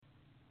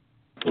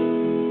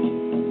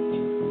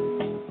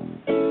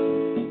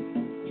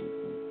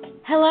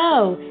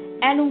Hello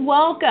and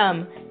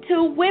welcome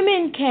to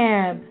Women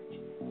Camp.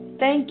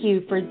 Thank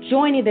you for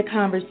joining the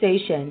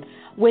conversation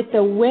with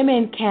the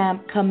Women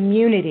Camp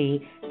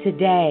community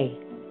today.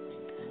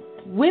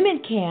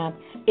 Women Camp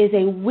is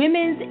a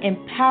women's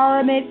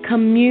empowerment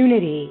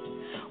community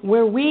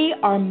where we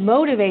are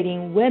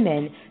motivating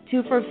women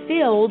to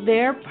fulfill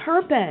their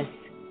purpose.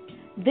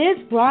 This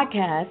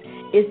broadcast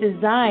is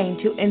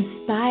designed to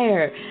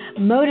inspire,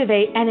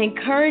 motivate, and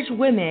encourage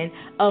women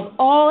of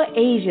all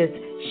ages,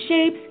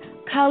 shapes,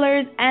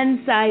 colors, and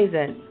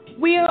sizes.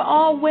 We are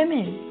all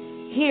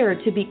women, here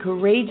to be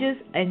courageous,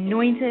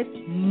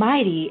 anointed,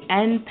 mighty,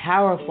 and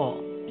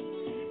powerful.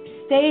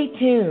 Stay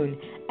tuned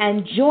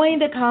and join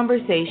the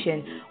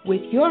conversation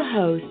with your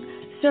host,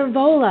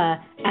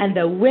 Servola, and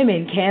the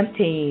Women Camp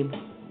team.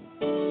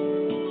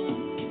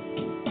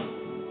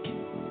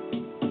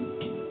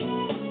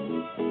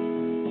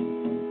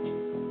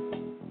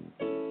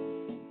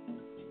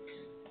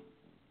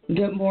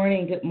 Good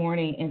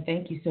morning, and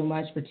thank you so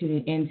much for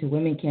tuning in to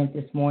Women Camp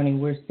this morning.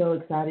 We're so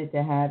excited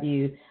to have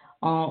you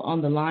all on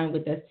the line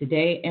with us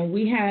today, and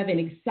we have an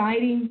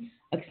exciting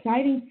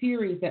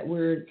series that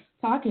we're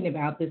talking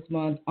about this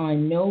month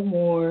on no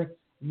more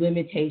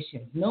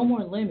limitations, no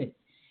more limits.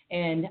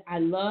 And I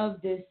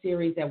love this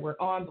series that we're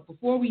on, but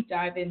before we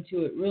dive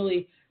into it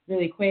really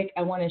quick,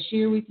 I want to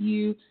share with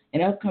you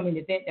an upcoming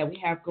event that we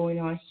have going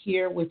on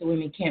here with the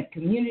Women Camp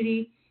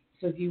community.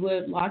 So if you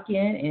would lock in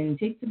and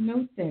take some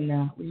notes,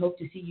 and we hope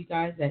to see you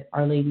guys at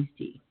Our Ladies'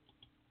 Tea.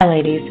 Hi,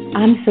 ladies.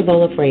 I'm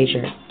Servola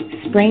Frazier.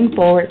 Spring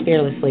forward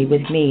fearlessly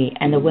with me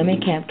and the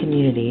Women Camp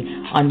community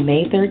on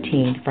May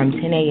 13th from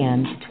 10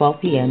 a.m. to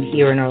 12 p.m.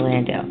 here in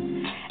Orlando.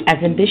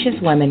 As ambitious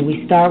women,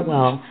 we start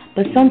well,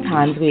 but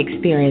sometimes we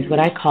experience what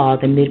I call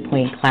the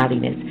midpoint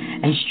cloudiness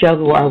and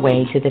struggle our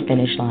way to the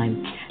finish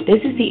line.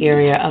 This is the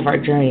area of our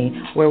journey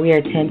where we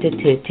are tempted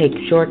to take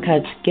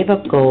shortcuts, give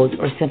up goals,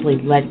 or simply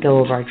let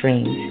go of our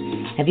dreams.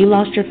 Have you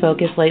lost your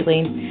focus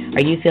lately?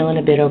 Are you feeling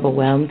a bit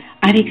overwhelmed?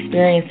 I've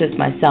experienced this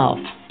myself,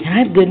 and I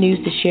have good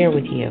news to share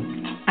with you.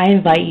 I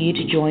invite you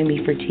to join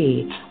me for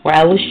tea, where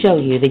I will show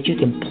you that you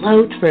can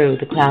blow through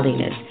the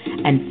cloudiness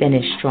and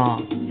finish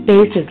strong.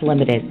 Space is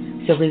limited,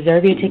 so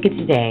reserve your ticket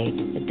today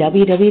at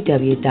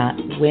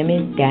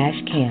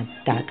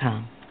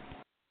www.women-camp.com.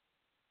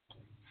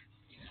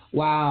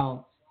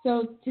 Wow.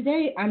 So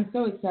today I'm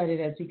so excited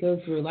as we go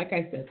through, like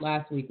I said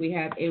last week, we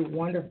have a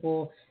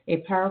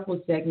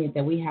powerful segment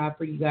that we have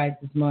for you guys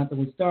this month, and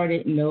we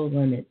started No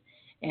Limits,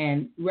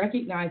 and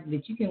recognizing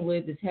that you can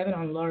live this heaven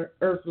on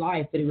earth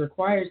life, but it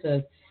requires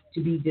us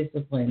to be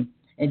disciplined.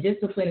 And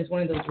discipline is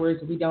one of those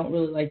words that we don't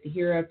really like to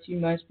hear of too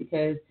much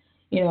because,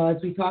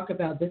 as we talk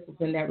about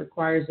discipline, that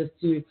requires us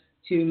to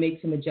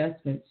make some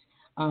adjustments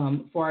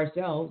for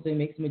ourselves and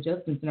make some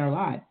adjustments in our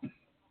lives.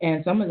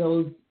 And some of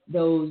those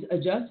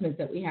adjustments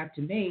that we have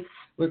to make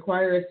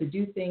require us to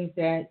do things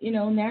that,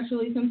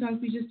 naturally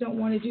sometimes we just don't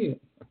want to do.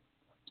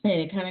 And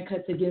it kind of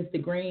cuts against the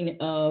grain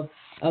of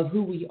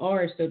who we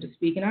are, so to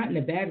speak, and not in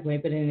a bad way,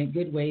 but in a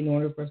good way in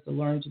order for us to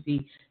learn to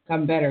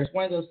become better. It's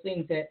one of those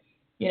things that,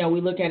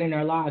 we look at in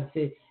our lives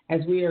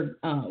as we are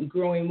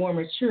growing more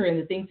mature,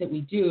 and the things that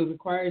we do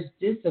requires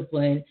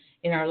discipline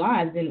in our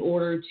lives in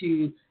order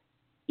to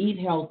eat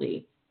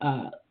healthy,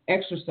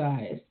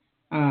 exercise,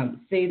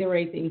 say the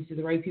right things to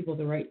the right people at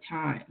the right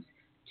times,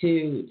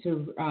 to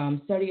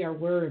study our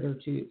word, or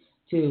to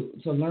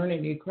learn a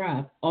new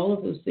craft. All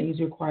of those things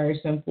require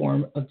some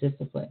form of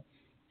discipline.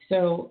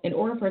 So in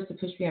order for us to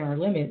push beyond our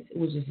limits,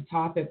 which is a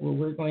topic where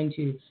we're going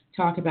to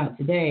talk about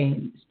today,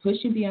 is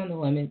pushing beyond the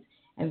limits,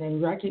 and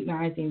then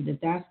recognizing that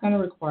that's going to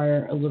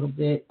require a little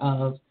bit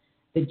of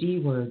the D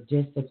word,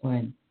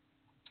 discipline.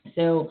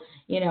 So,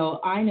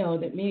 I know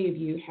that many of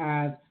you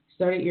have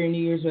started your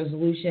New Year's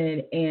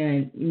resolution,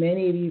 and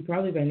many of you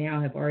probably by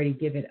now have already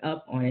given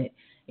up on it.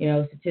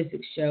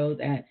 Statistics show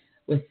that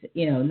with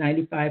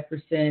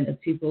 95%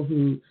 of people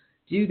who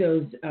do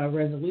those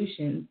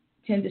resolutions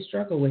tend to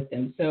struggle with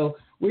them. So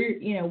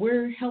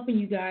we're helping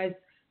you guys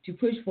to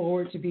push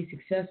forward to be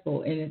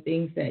successful in the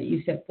things that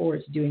you set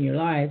forward to do in your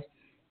lives.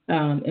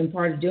 And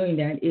part of doing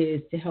that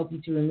is to help you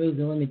to remove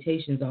the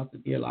limitations off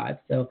of your life.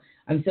 So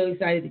I'm so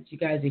excited that you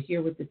guys are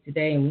here with us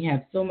today, and we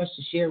have so much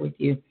to share with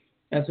you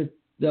as we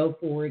go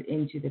forward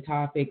into the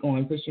topic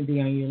on pushing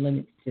beyond your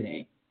limits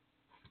today.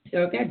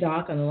 So I've got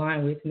Doc on the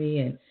line with me,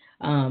 and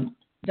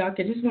Doc,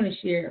 I just want you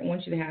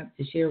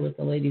to share with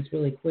the ladies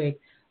really quick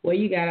what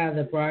you got out of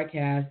the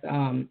broadcast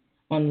on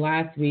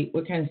last week,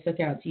 what kind of stuck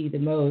out to you the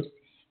most,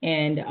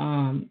 and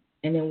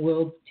then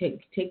we'll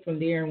take from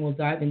there and we'll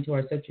dive into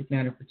our subject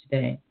matter for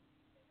today.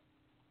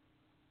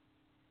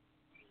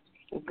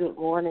 Good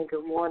morning,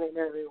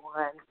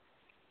 everyone.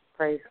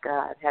 Praise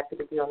God. Happy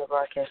to be on the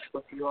broadcast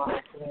with you all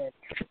again.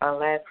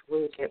 Last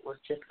week it was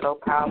just so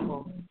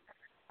powerful.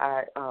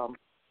 I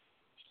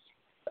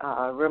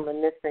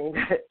reminiscing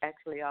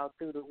actually all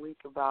through the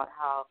week about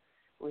how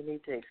we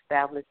need to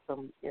establish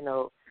some,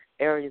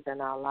 areas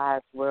in our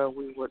lives where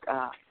we would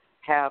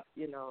have,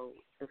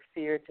 the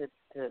fear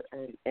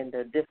and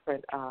the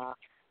different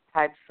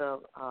types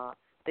of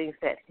things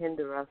that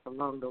hinder us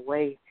along the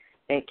way,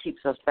 and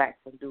keeps us back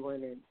from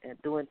doing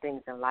and doing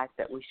things in life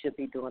that we should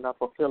be doing, or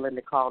fulfilling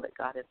the call that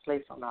God has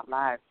placed on our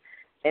lives.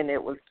 And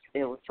it was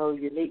so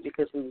unique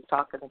because we were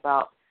talking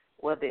about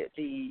whether it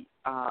be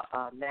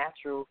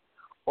natural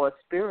or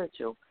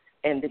spiritual,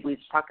 and we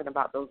were talking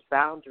about those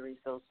boundaries,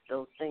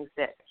 those things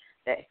that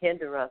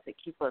hinder us, that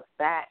keep us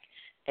back,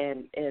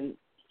 and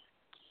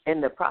in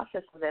the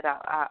process of that,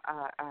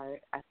 I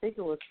think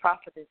it was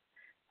Prophetess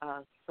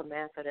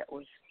Samantha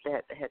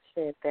that had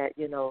said that,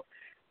 you know,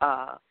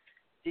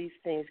 these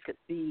things could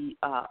be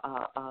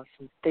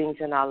some things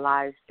in our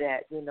lives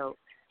that, you know,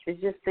 it's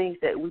just things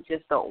that we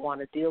just don't want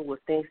to deal with,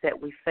 things that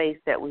we face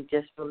that we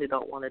just really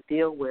don't want to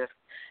deal with,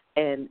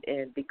 and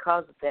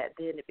because of that,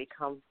 then it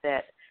becomes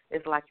that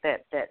it's like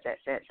that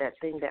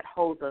thing that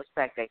holds us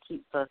back, that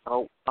keeps us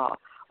or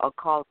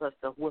causes us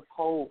to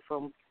withhold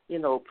from, you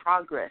know,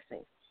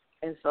 progressing.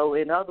 And so,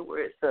 in other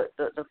words,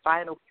 the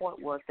final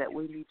point was that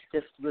we need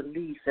to just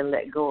release and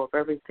let go of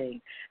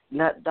everything.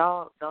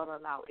 Don't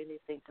allow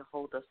anything to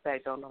hold us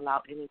back. Don't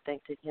allow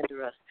anything to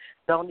hinder us.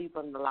 Don't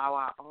even allow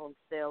our own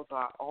selves,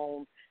 our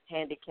own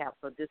handicaps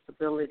or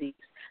disabilities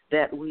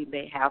that we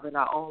may have in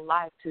our own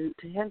life to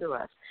hinder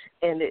us.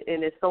 And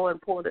it's so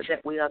important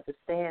that we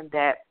understand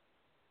that,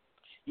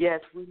 yes,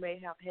 we may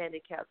have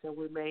handicaps and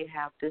we may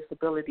have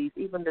disabilities,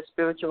 even the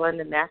spiritual and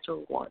the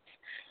natural ones.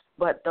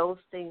 But those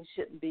things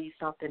shouldn't be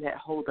something that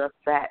hold us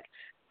back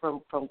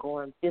from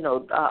going, you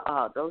know,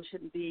 those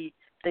shouldn't be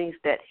things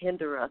that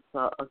hinder us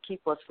or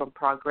keep us from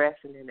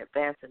progressing and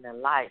advancing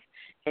in life.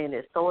 And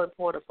it's so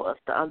important for us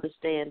to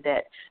understand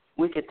that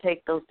we can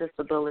take those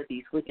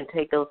disabilities, we can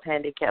take those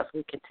handicaps,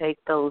 we can take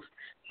those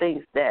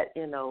things that,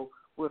 you know,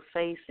 we're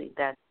facing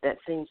that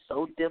seem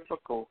so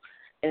difficult,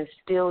 and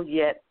still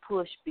yet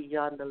push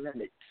beyond the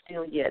limit,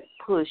 still yet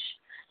push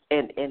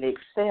and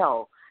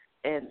excel.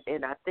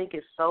 And I think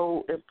it's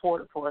so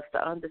important for us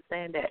to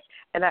understand that.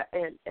 And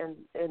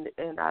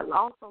I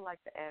also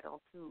like to add on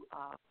to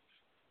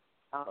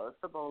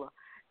Servola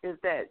is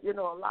that, you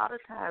know, a lot of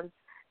times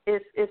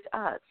it's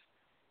us.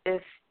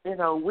 It's, you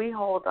know, we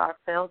hold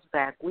ourselves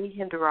back. We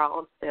hinder our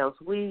own selves.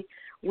 We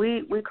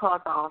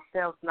cause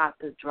ourselves not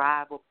to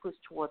drive or push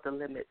toward the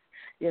limits,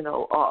 you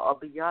know, or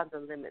beyond the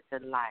limits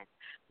in life.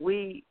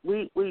 We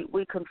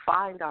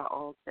confine our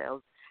own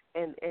selves.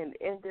 And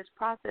in this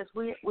process,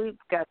 we've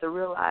got to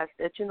realize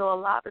that, you know, a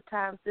lot of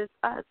times it's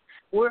us.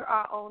 We're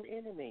our own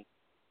enemy.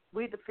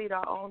 We defeat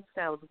our own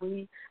selves.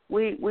 We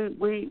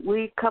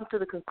come to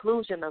the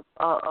conclusion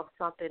of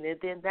something, and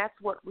then that's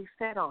what we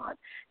set on.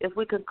 If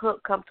we can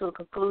come to a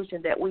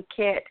conclusion that we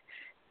can't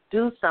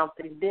do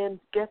something, then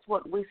guess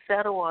what? We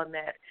settle on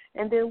that,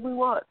 and then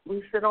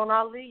we sit on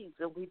our leaves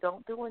and we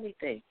don't do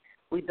anything.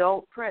 We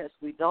don't press.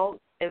 We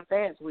don't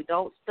advance. We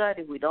don't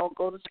study. We don't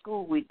go to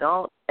school. We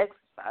don't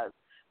exercise.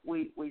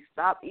 We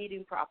stop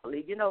eating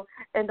properly, you know,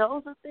 and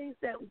those are things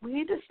that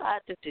we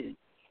decide to do.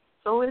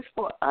 So it's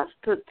for us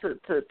to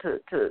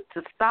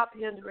stop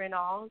hindering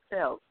our own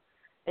selves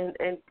and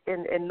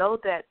know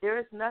that there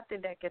is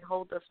nothing that can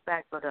hold us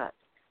back but us.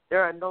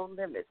 There are no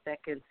limits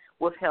that can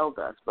withhold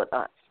us but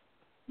us.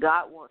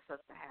 God wants us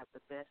to have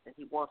the best, and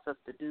He wants us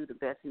to do the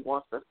best. He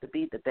wants us to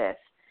be the best.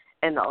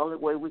 And the only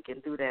way we can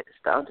do that is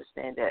to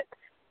understand that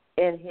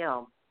in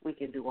Him we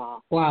can do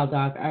all. Wow,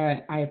 Doc,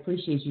 I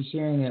appreciate you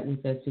sharing that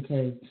with us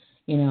because,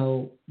 you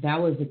know,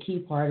 that was a key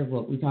part of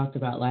what we talked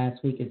about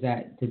last week is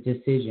that the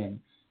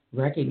decision,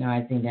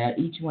 recognizing that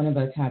each one of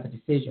us have a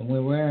decision.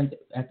 When we're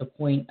at the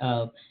point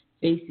of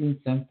facing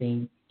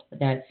something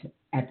that's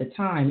at the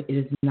time, it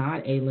is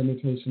not a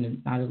limitation,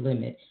 it's not a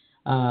limit.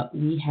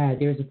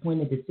 There's a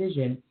point of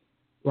decision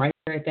right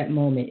there at that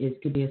moment.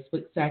 It could be a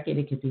split second,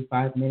 it could be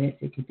 5 minutes,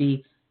 it could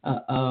be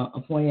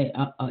a point,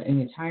 an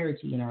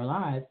entirety in our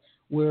lives,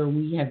 where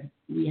we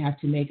have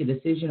to make a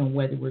decision on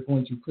whether we're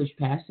going to push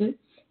past it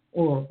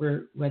or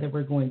whether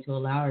we're going to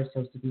allow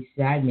ourselves to be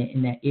stagnant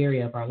in that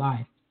area of our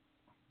life.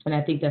 And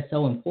I think that's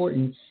so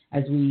important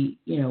as we,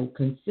 you know,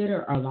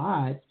 consider our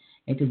lives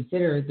and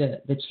consider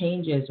the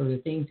changes or the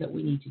things that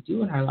we need to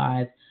do in our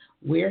lives.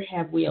 Where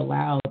have we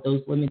allowed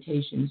those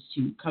limitations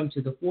to come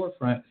to the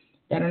forefront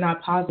that are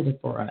not positive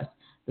for us?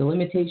 The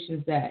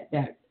limitations that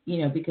you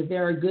know, because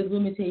there are good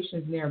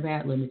limitations and there are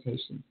bad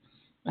limitations.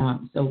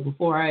 So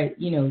before I,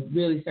 you know,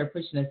 really start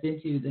pushing us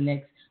into the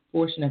next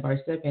portion of our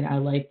segment, I'd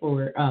like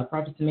for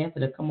Prophet Samantha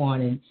to come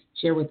on and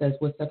share with us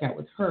what stuck out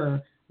with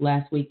her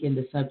last week in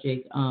the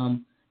subject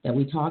that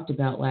we talked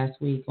about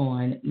last week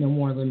on No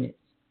More Limits.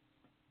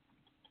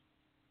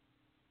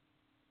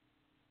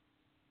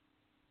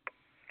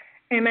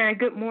 Amen.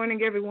 Good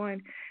morning,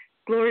 everyone.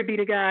 Glory be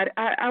to God.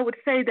 I would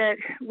say that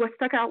what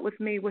stuck out with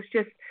me was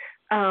just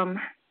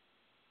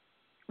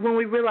when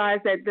we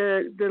realized that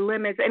the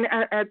limits, and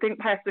I think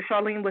Pastor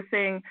Charlene was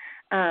saying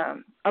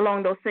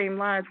along those same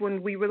lines,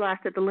 when we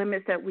realized that the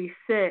limits that we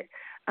set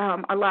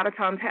a lot of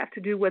times have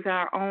to do with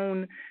our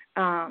own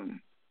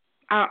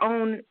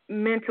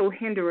mental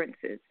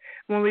hindrances.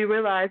 When we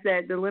realize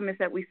that the limits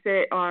that we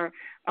set are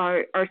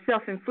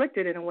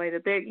self-inflicted in a way,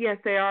 that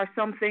there are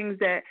some things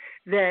that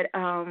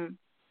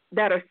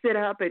that are set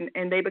up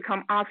and they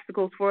become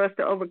obstacles for us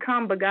to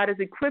overcome, but God has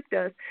equipped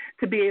us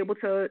to be able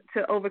to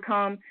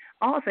overcome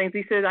all things.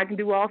 He says, I can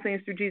do all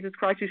things through Jesus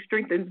Christ who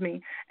strengthens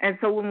me. And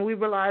so when we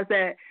realize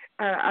that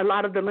a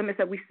lot of the limits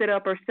that we set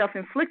up are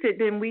self-inflicted,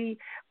 then we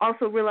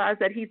also realize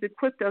that he's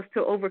equipped us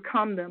to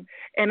overcome them.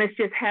 And it's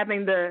just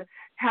having the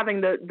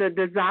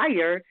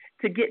desire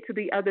to get to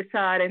the other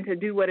side and to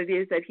do what it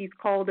is that he's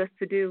called us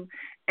to do.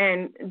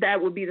 And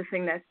that would be the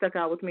thing that stuck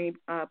out with me,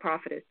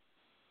 Prophetess.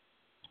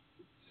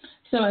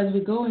 So as we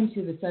go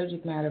into the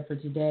subject matter for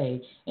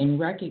today and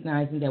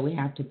recognizing that we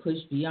have to push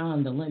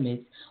beyond the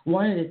limits,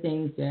 one of the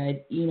things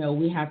that,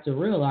 we have to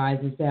realize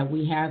is that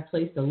we have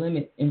placed a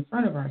limit in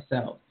front of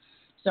ourselves.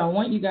 So I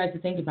want you guys to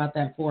think about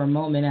that for a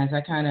moment as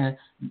I kind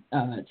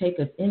of take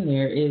us in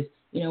there is,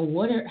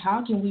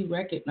 how can we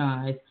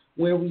recognize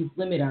where we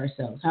limit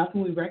ourselves? How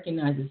can we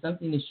recognize that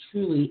something is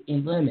truly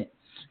in limit?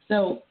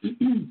 So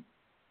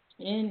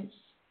in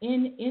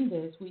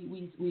this,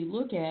 we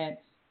look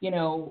at,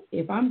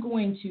 if I'm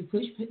going to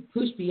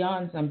push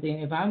beyond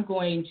something, if I'm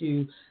going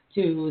to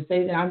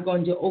say that I'm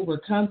going to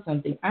overcome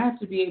something, I have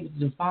to be able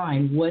to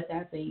define what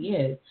that thing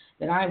is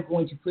that I'm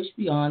going to push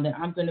beyond, that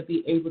I'm going to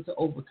be able to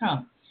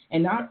overcome.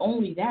 And not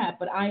only that,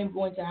 but I am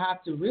going to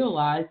have to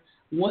realize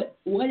what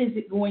is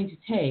it going to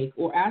take,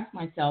 or ask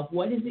myself,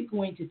 what is it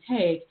going to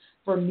take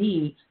for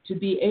me to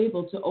be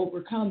able to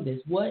overcome this?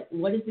 What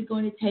is it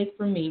going to take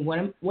for me?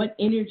 What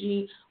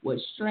energy, what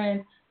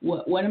strength,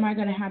 what am I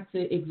going to have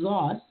to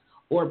exhaust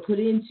or put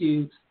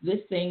into this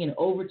thing in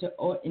order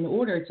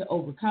to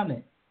overcome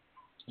it?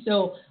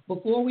 So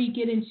before we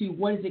get into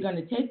what is it going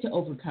to take to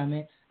overcome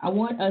it, I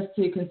want us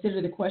to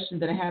consider the question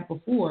that I had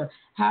before.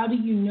 How do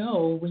you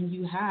know when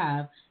you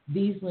have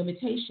these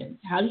limitations?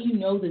 How do you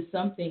know that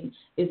something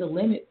is a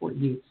limit for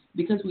you?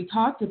 Because we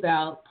talked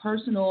about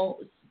personal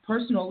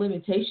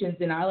limitations,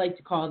 and I like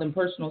to call them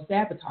personal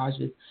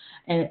sabotages.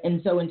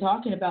 And so in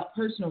talking about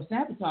personal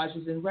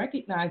sabotages and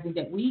recognizing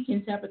that we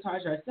can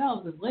sabotage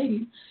ourselves as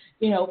ladies,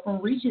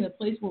 from reaching the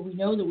place where we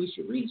know that we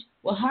should reach,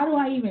 well, how do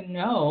I even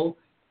know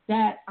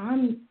that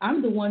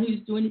I'm the one who's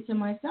doing it to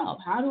myself?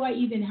 How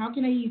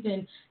can I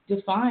even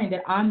define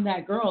that I'm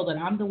that girl, that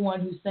I'm the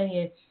one who's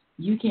saying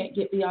you can't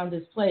get beyond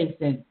this place?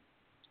 And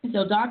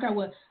so, Doc, I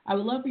would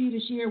love for you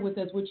to share with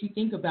us what you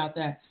think about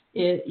that.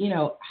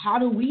 How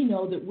do we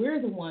know that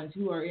we're the ones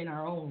who are in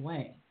our own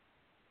way?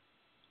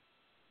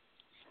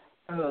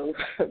 Oh,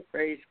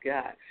 praise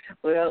God.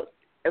 Well,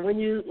 when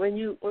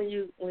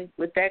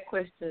with that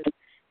question,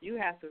 you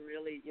have to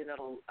really,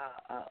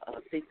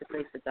 seek the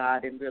face of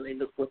God and really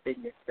look within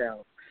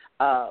yourself.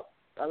 A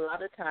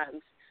lot of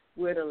times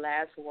we're the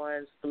last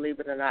ones, believe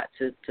it or not,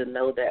 to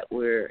know that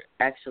we're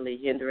actually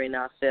hindering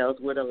ourselves.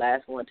 We're the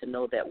last one to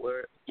know that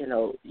we're,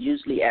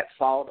 usually at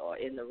fault or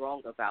in the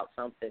wrong about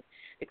something,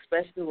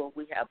 especially when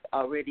we have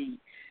already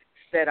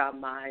set our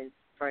minds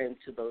framed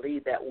to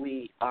believe that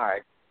we are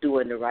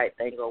doing the right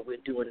thing, or we're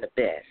doing the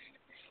best,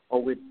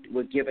 or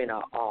we're giving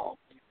our all.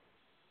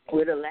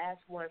 We're the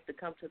last ones to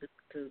come to the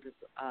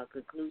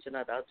conclusion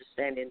of the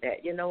understanding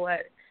that, you know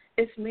what,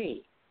 it's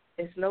me.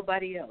 It's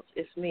nobody else.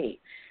 It's me.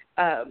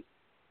 I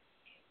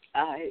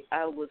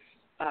was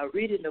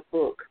reading a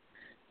book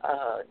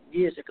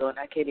years ago, and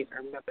I can't even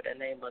remember the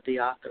name of the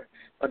author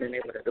or the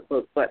name of the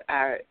book, but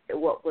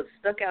what was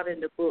stuck out in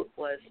the book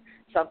was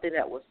something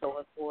that was so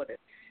important.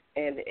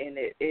 And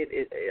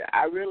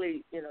I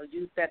really,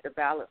 used that to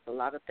balance a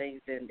lot of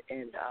things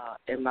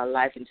in my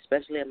life, and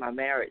especially in my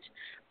marriage,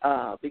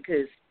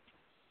 because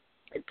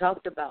it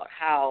talked about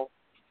how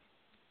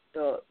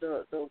the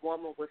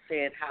woman was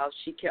saying how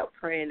she kept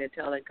praying and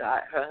telling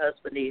God her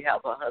husband need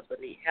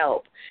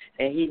help,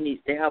 and he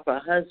needs to help her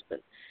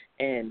husband,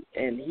 and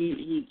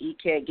he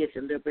can't get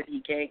delivered, he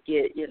can't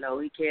get,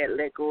 he can't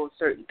let go of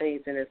certain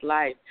things in his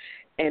life.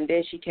 And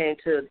then she came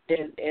to,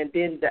 and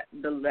then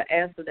the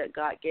answer that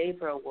God gave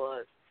her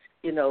was,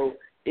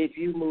 if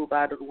you move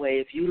out of the way,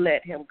 if you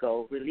let him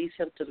go, release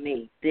him to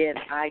me, then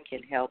I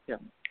can help him.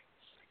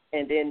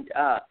 And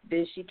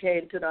then she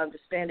came to the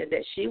understanding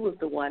that she was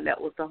the one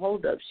that was the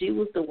holdup. She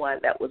was the one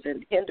that was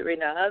hindering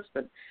her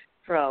husband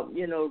from,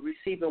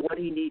 receiving what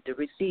he needed to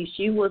receive.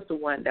 She was the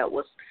one that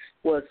was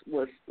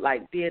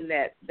like being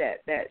that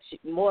she,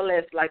 more or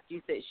less, like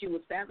you said, she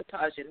was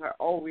sabotaging her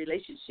own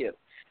relationship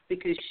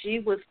because she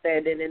was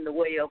standing in the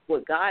way of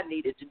what God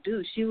needed to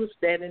do. She was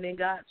standing in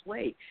God's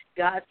way.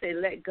 God said,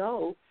 let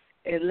go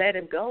and let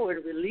him go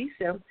and release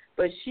him,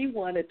 but she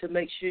wanted to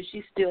make sure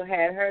she still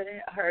had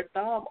her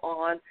thumb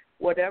on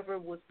whatever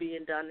was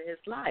being done in his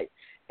life.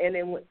 And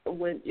then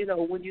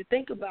when you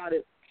think about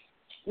it,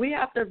 we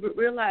have to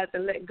realize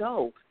and let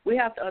go. We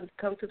have to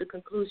come to the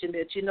conclusion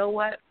that, you know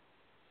what,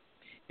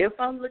 if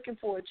I'm looking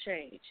for a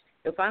change,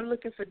 if I'm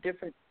looking for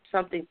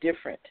something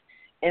different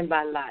in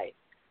my life,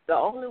 the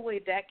only way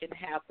that can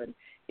happen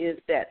is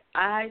that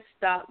I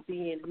stop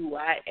being who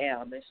I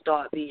am and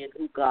start being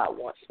who God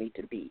wants me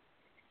to be.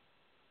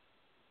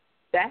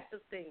 That's the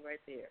thing right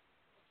there.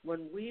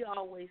 When we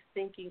always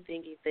thinking,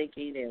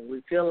 and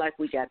we feel like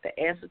we got the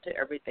answer to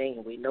everything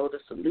and we know the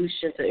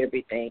solution to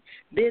everything,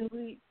 then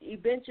we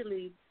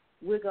eventually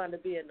we're going to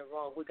be in the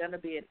wrong. We're going to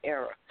be in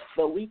error.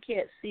 But we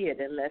can't see it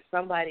unless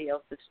somebody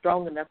else is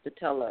strong enough to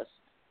tell us,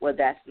 well,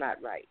 that's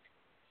not right.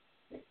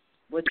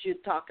 What you're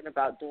talking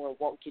about doing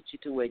won't get you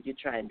to where you're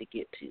trying to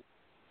get to.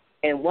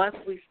 And once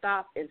we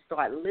stop and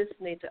start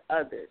listening to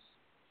others,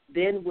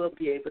 then we'll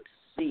be able to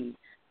see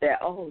that,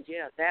 oh,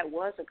 yeah, that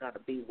wasn't going to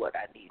be what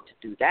I need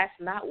to do. That's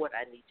not what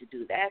I need to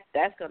do.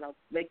 That's going to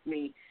make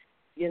me,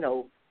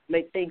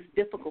 make things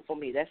difficult for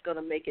me. That's going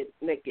to make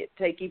it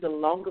take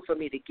even longer for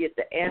me to get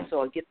the answer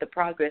or get the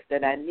progress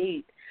that I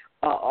need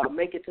or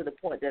make it to the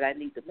point that I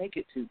need to make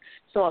it to.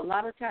 So a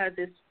lot of times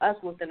it's us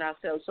within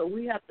ourselves. So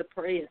we have to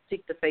pray and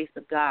seek the face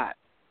of God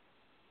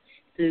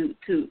to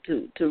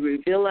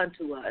reveal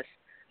unto us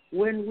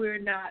when we're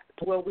not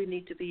where we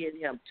need to be in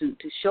Him, to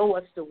show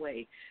us the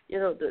way.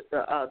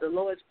 The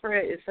Lord's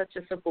Prayer is such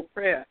a simple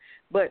prayer,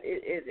 but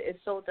it's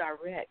so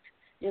direct.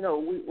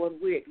 When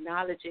we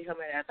acknowledge Him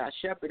as our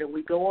shepherd, and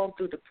we go on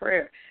through the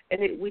prayer,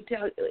 and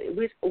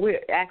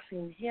we're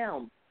asking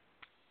Him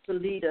to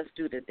lead us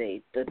through the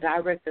day, to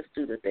direct us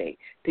through the day,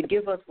 to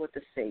give us what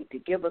to say, to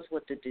give us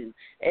what to do.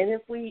 And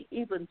if we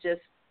even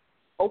just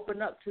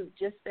open up to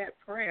just that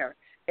prayer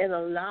and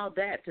allow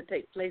that to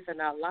take place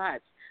in our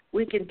lives,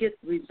 we can get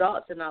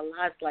results in our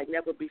lives like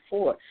never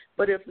before.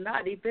 But if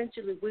not,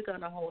 eventually we're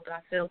going to hold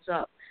ourselves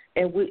up.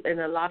 And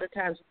a lot of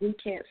times we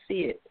can't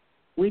see it.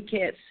 We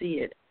can't see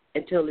it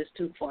until it's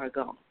too far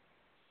gone.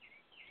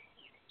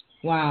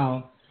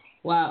 Wow.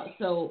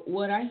 So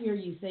what I hear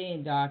you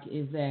saying, Doc,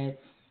 is that,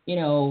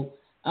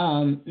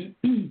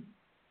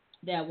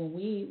 that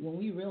when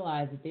we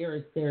realize that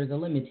there's a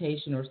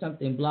limitation or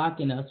something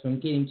blocking us from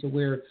getting to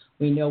where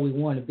we know we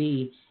want to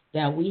be,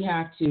 that we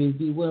have to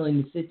be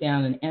willing to sit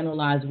down and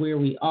analyze where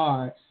we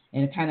are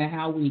and kind of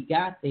how we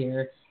got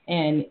there.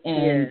 And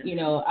yes.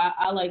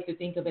 I like to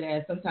think of it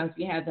as sometimes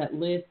we have that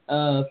list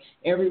of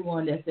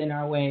everyone that's in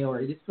our way,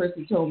 or this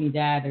person told me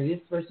that, or this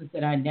person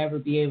said I'd never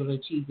be able to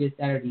achieve this,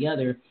 that, or the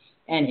other.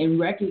 And in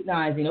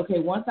recognizing, okay,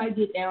 once I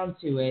get down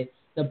to it,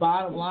 the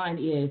bottom line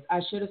is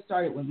I should have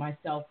started with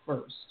myself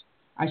first.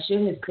 I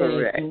should have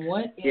said, in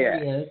what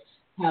areas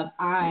have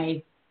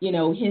I,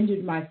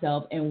 hindered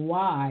myself, and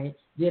why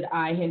did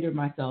I hinder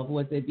myself?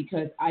 Was it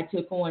because I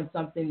took on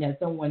something that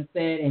someone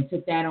said and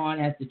took that on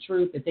as the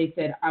truth, that they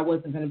said I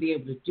wasn't going to be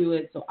able to do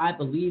it, so I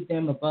believed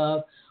them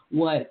above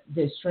what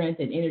the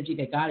strength and energy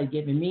that God had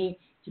given me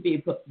to be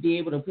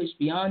able to push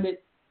beyond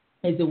it?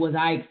 Was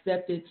I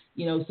accepted,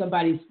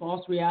 somebody's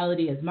false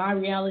reality as my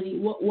reality?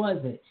 What was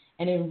it?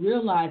 And in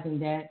realizing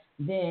that,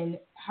 then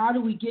how do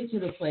we get to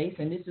the place,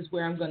 and this is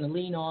where I'm going to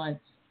lean on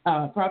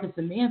Prophet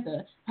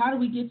Samantha, how do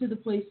we get to the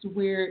place to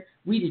where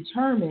we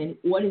determine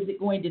what is it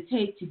going to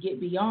take to get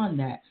beyond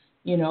that?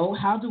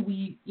 How do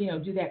we,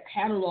 do that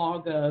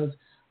catalog of,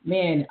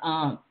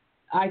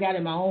 I got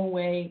in my own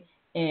way,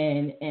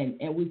 and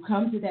we've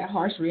come to that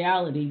harsh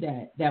reality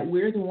that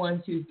we're the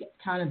ones who've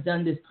kind of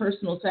done this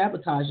personal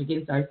sabotage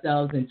against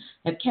ourselves and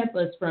have kept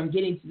us from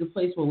getting to the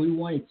place where we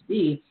wanted to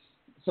be.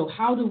 So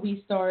how do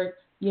we start,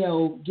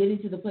 getting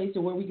to the place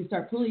where we can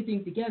start pulling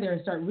things together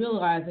and start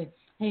realizing,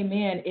 hey,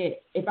 man,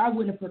 if I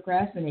wouldn't have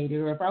procrastinated,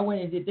 or if I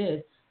went and did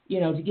this,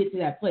 to get to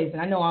that place.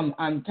 And I know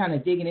I'm kind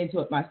of digging into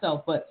it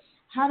myself, but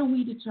how do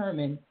we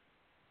determine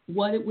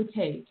what it would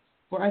take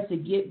for us to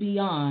get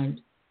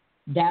beyond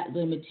that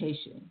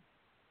limitation?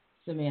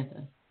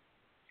 Samantha.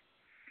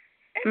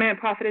 Amen,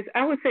 Prophetess.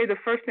 I would say the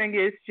first thing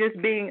is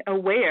just being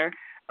aware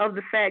of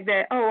the fact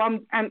that,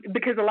 I'm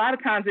because a lot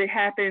of times it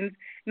happens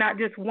not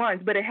just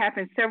once, but it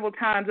happens several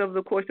times over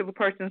the course of a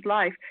person's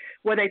life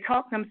where they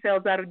talk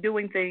themselves out of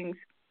doing things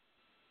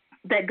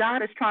that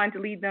God is trying to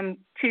lead them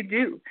to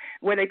do,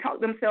 where they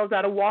talk themselves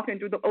out of walking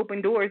through the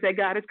open doors that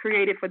God has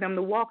created for them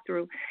to walk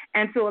through.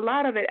 And so a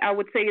lot of it, I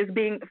would say, is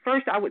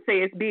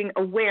being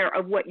aware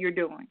of what you're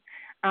doing.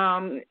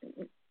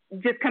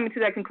 Just coming to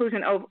that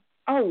conclusion of,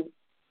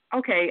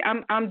 okay,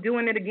 I'm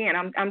doing it again.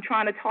 I'm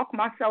trying to talk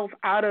myself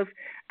out of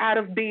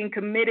being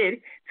committed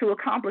to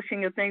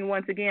accomplishing a thing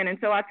once again. And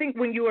so I think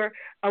when you are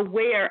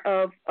aware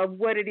of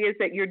what it is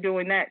that you're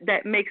doing,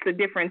 that makes a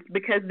difference,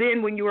 because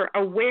then when you are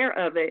aware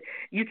of it,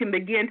 you can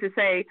begin to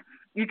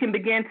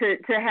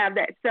have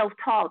that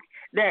self-talk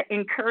that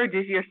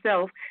encourages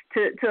yourself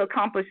to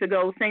accomplish the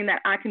goal, saying that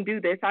I can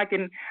do this, I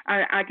can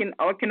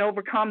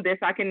overcome this,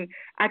 I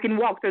can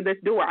walk through this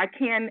door, I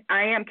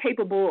am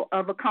capable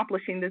of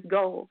accomplishing this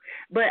goal.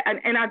 But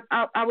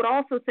I would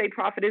also say,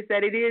 Prophet, is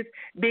that it is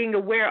being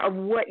aware of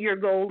what your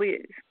goal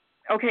is.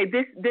 Okay,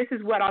 this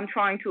is what I'm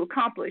trying to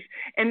accomplish,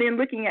 and then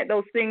looking at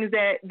those things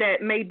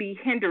that may be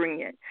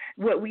hindering it,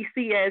 what we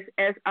see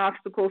as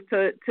obstacles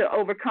to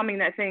overcoming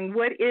that thing.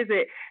 What is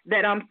it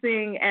that I'm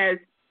seeing as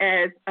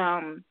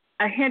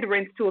a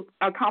hindrance to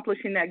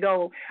accomplishing that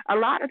goal? A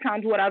lot of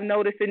times what I've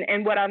noticed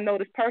and what I've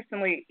noticed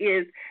personally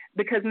is,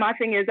 because my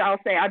thing is, I'll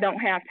say I don't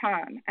have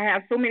time. I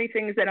have so many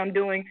things that I'm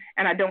doing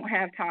and I don't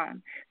have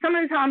time. Some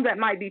of the times that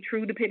might be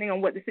true depending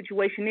on what the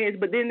situation is,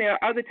 but then there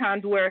are other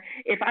times where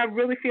if I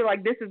really feel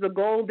like this is a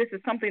goal, this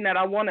is something that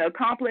I want to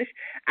accomplish,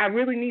 I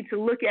really need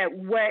to look at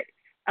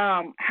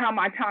how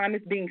my time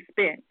is being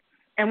spent.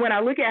 And when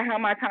I look at how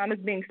my time is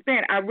being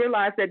spent, I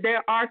realize that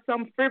there are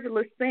some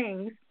frivolous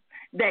things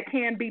that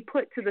can be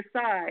put to the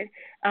side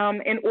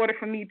in order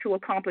for me to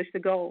accomplish the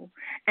goal.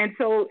 And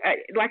so,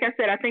 like I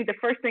said, I think the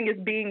first thing is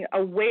being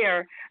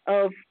aware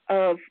of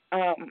the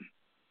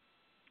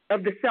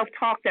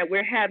self-talk that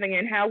we're having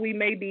and how we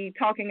may be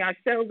talking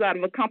ourselves out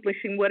of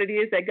accomplishing what it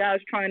is that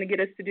God's trying to get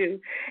us to do.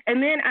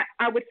 And then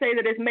I would say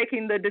that it's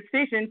making the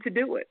decision to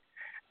do it,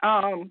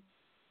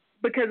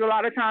 because a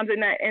lot of times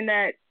in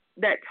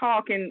that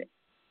talk and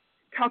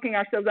talking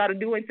ourselves out of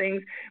doing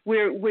things,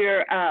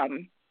 we're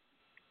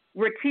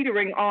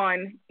teetering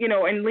on,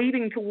 and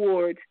leading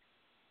towards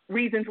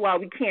reasons why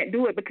we can't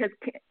do it, because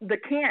the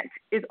can't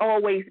is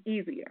always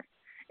easier.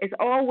 It's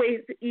always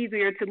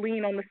easier to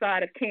lean on the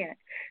side of can't.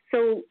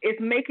 So it's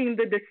making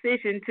the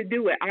decision to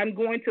do it. I'm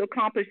going to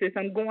accomplish this.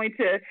 I'm going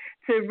to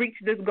reach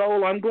this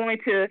goal. I'm going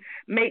to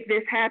make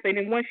this happen.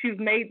 And once you've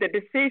made the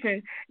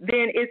decision,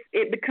 then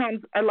it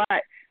becomes a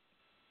lot.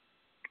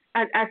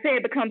 I say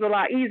it becomes a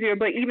lot easier,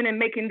 but even in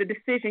making the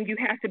decision, you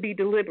have to be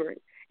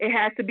deliberate. It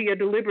has to be a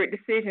deliberate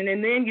decision,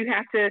 and then you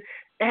have to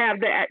have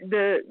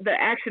the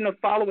action of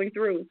following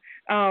through.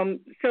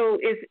 So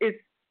it's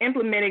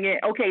implementing it.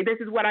 Okay, this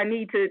is what I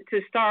need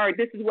to start.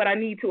 This is what I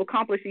need to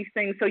accomplish these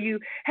things. So you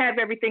have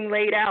everything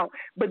laid out,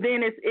 but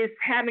then it's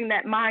having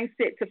that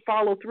mindset to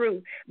follow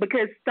through,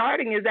 because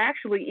starting is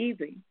actually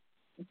easy.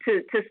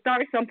 To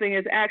start something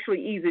is actually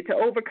easy. To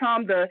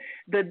overcome the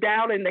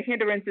doubt and the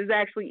hindrance is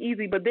actually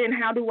easy. But then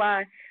how do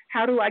I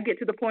get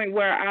to the point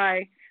where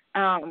I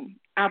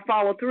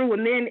follow through?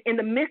 And then in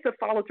the midst of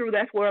follow through,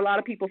 that's where a lot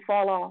of people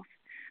fall off.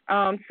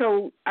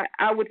 So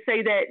I would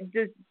say that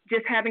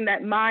just having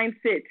that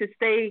mindset to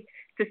stay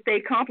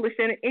accomplished,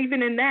 and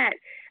even in that,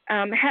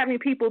 having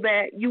people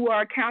that you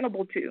are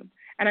accountable to.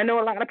 And I know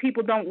a lot of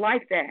people don't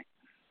like that,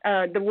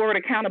 the word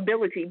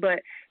accountability, but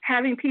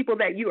having people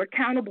that you're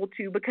accountable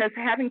to, because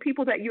having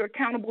people that you're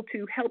accountable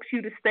to helps you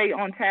to stay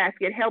on task.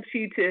 It helps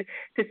you to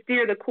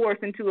steer the course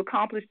and to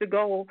accomplish the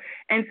goal.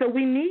 And so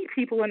we need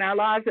people in our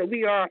lives that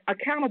we are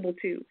accountable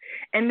to.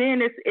 And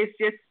then it's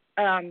just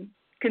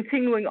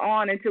continuing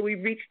on until we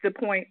reach the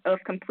point of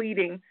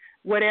completing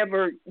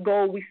whatever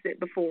goal we set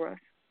before us.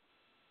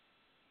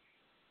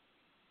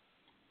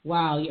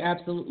 Wow, you're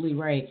absolutely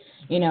right.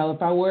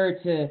 If I were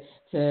to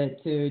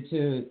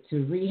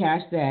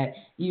rehash that,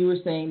 you were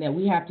saying that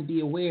we have to be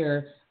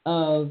aware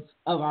of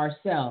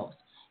ourselves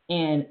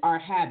and our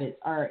habits,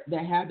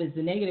 the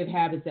negative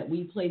habits that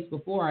we place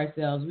before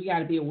ourselves. We got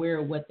to be aware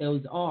of what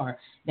those are.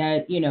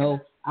 That,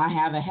 I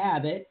have a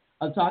habit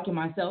of talking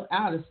myself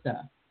out of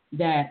stuff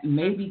that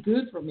may be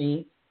good for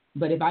me,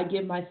 but if I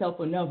give myself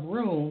enough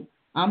room,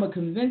 I'm going to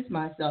convince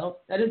myself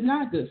that it's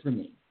not good for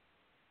me.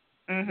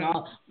 Mm-hmm.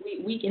 So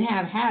we can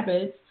have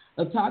habits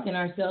of talking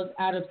ourselves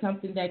out of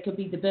something that could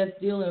be the best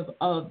deal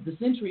of the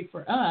century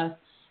for us,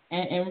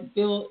 and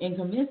feel and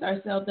convince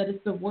ourselves that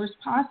it's the worst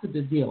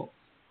possible deal,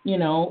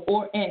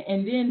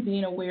 and then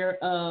being aware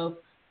of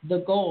the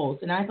goals.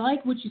 And I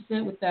like what you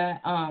said with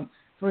that,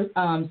 for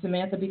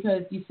Samantha,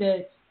 because you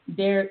said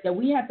that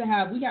we have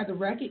to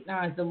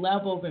recognize the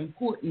level of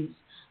importance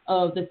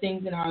of the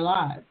things in our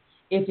lives.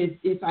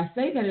 If I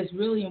say that it's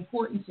really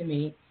important to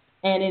me,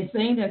 and in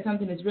saying that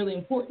something is really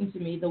important to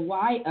me, the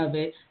why of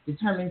it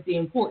determines the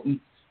importance.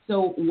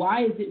 So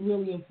why is it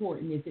really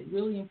important? Is it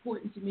really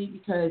important to me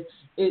because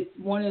it's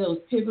one of those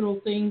pivotal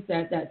things,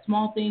 that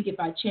small thing, if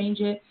I change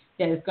it,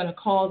 that it's going to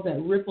cause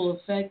that ripple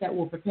effect that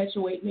will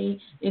perpetuate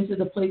me into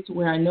the place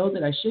where I know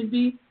that I should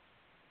be?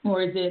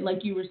 Or is it,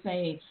 like you were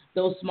saying,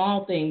 those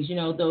small things,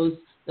 those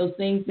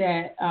things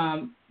that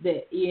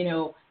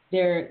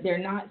they're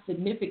not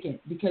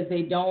significant because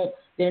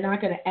they're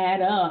not going to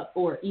add up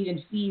or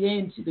even feed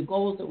into the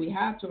goals that we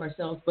have to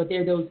ourselves, but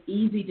they're those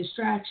easy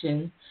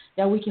distractions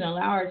that we can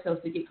allow ourselves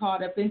to get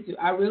caught up into.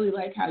 I really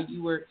like how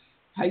you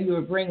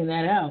were bringing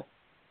that out.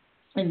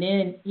 And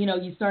then,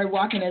 you started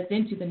walking us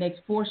into the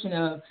next portion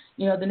of,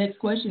 the next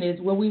question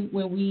is, when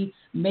we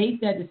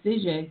make that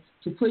decision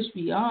to push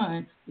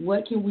beyond,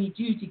 what can we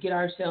do to get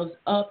ourselves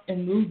up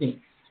and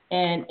moving?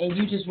 And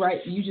you just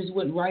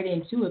went right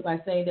into it by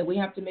saying that we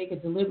have to make a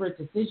deliberate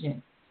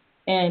decision.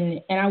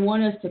 And I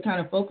want us to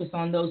kind of focus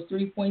on those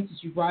 3 points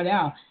that you brought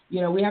out.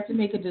 We have to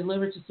make a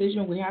deliberate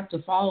decision. We have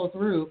to follow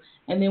through.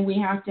 And then we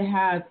have to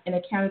have an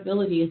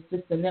accountability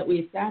system that we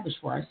establish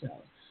for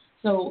ourselves.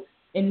 So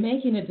in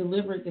making a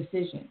deliberate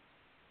decision,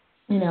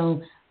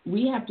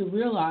 we have to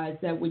realize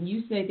that when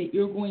you say that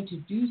you're going to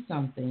do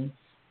something,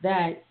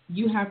 that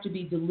you have to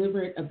be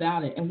deliberate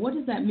about it. And what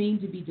does that mean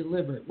to be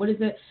deliberate? What does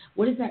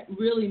that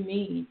really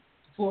mean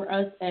for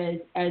us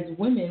as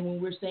women when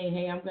we're saying,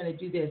 hey, I'm going to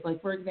do this?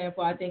 Like, for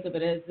example, I think of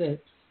it as this.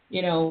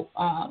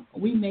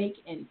 We make,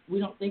 and we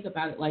don't think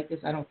about it like this,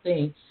 I don't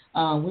think,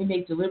 we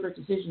make deliberate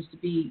decisions to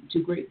be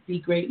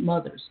great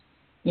mothers,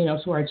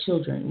 to our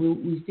children.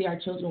 We see our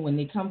children when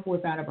they come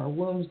forth out of our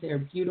wombs, they're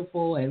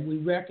beautiful, and we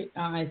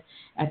recognize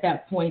at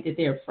that point that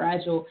they're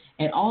fragile,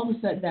 and all of a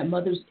sudden that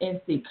mother's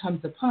instinct comes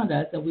upon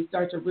us, and we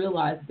start to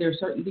realize there are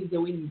certain things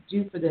that we need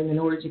to do for them in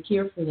order to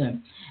care for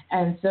them.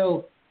 And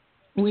so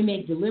we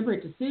make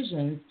deliberate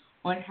decisions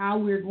on how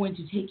we're going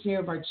to take care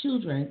of our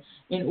children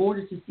in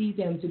order to see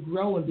them to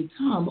grow and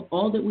become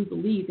all that we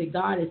believe that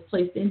God has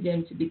placed in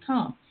them to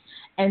become.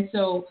 And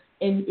so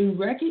in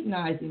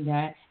recognizing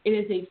that, it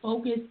is a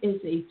focus,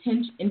 it's a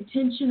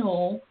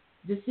intentional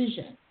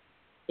decision.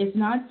 It's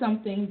not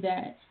something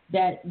that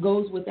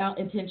goes without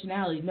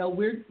intentionality. No,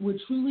 we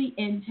truly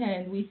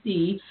intend. We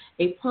see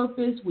a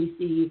purpose. We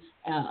see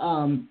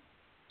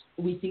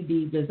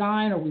the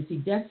design, or we see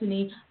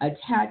destiny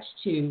attached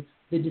to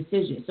the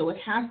decision. So it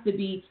has to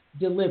be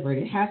deliberate.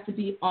 It has to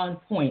be on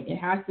point. It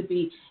has to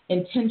be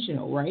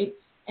intentional, right?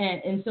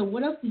 And so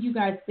what else do you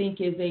guys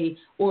think is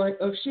or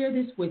share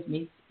this with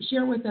me,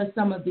 share with us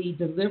some of the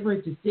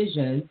deliberate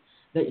decisions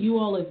that you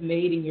all have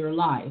made in your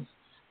life,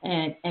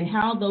 and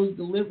how those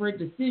deliberate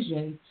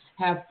decisions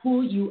have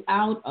pulled you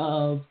out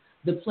of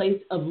the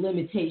place of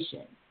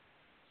limitation.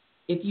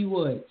 If you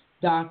would,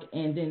 Doc,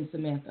 and then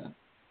Samantha.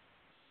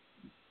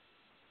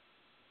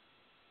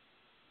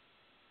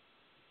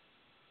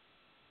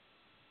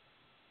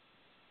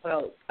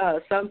 Well,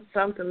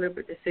 some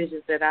deliberate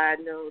decisions that I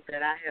know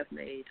that I have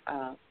made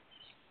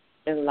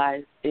in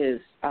life is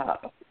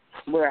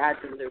where I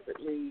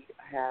deliberately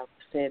have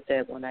said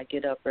that when I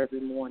get up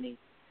every morning,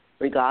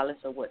 regardless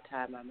of what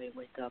time I may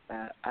wake up,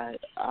 I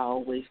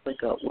always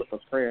wake up with a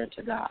prayer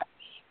to God.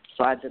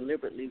 So I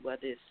deliberately,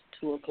 whether it's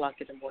 2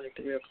 o'clock in the morning,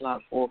 3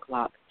 o'clock, 4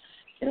 o'clock,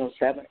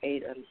 7,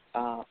 8,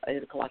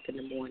 8 o'clock in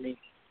the morning,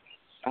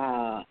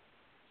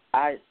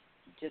 I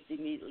just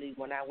immediately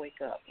when I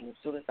wake up, and as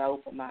soon as I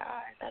open my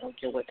eyes, I don't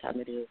care what time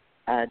it is,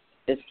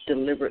 it's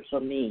deliberate for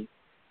me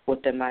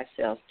within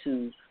myself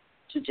to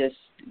just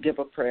give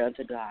a prayer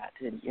unto God,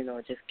 and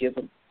just give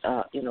him,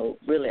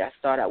 really I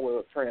start out with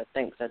a prayer of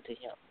thanks unto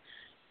him,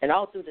 and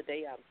all through the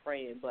day I'm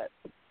praying, but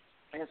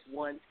that's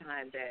one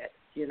time that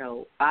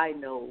I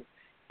know,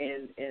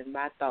 and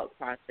my thought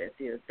process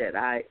is that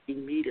I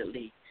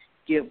immediately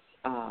give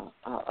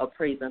a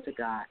praise unto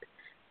God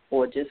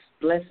for just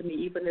blessing me,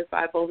 even if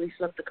I've only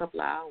slept a couple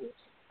of hours.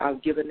 I'm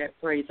giving that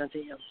praise unto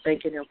him,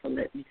 thanking him for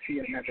letting me see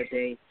another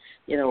day.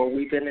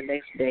 We've been the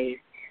next day.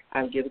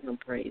 I'm giving him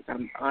praise.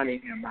 I'm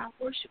honoring him. I'm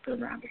worshiping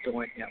him. I'm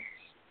adoring him.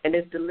 And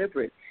it's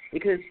deliberate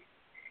because,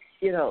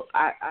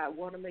 I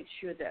want to make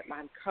sure that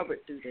I'm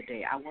covered through the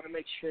day. I want to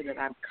make sure that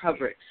I'm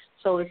covered.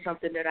 So it's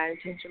something that I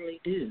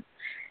intentionally do.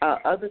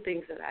 Other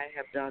things that I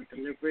have done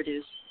deliberate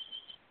is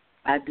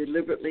I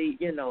deliberately,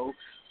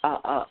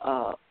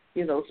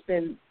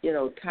 spend,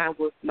 time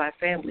with my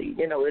family.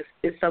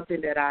 It's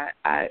something that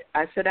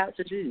I set out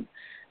to do,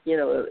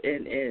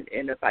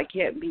 and if I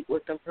can't meet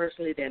with them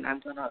personally, then I'm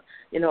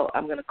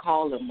gonna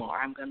call them, or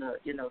I'm gonna,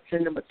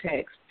 send them a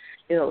text.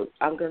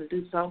 I'm gonna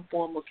do some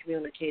form of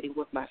communicating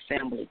with my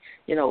family.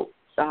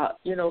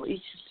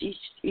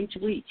 Each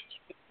week.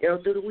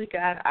 Through the week,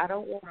 I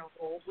don't want a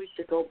whole week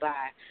to go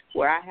by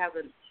where I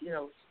haven't,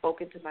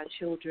 spoken to my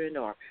children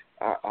or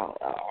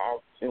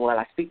well,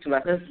 I speak to my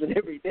husband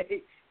every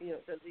day,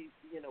 because he's,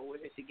 we're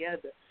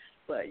together.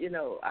 But,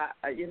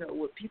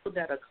 with people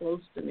that are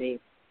close to me,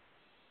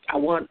 I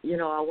want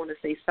to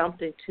say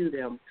something to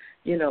them,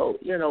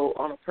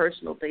 on a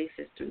personal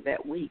basis through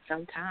that week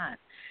sometime.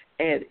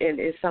 And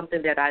it's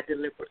something that I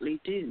deliberately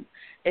do,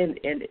 and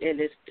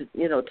it's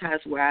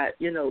times where I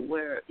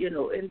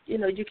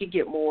you can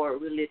get more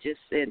religious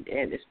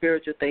and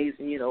spiritual things,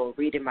 and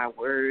reading my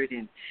word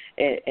and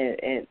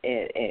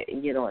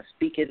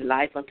speaking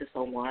life unto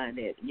someone,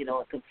 and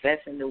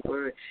confessing the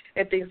word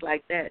and things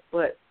like that.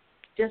 But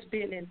just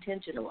being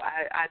intentional,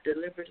 I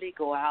deliberately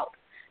go out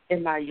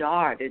in my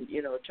yard and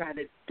try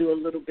to do a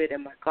little bit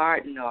in my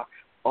garden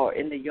or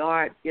in the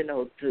yard,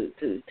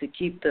 to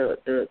keep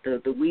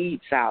the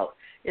weeds out.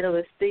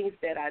 It's things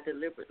that I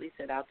deliberately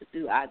set out to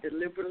do. I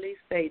deliberately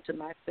say to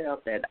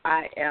myself that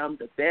I am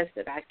the best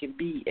that I can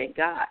be in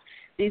God.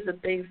 These are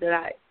things that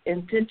I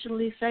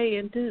intentionally say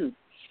and do.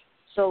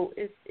 So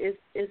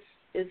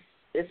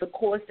it's a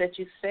course that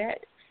you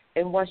set,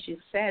 and once you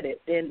set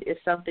it, then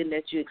it's something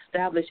that you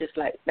establish. It's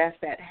like that's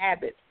that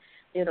habit,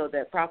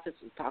 that Prophet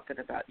was talking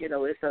about.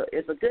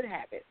 It's a good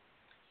habit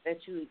that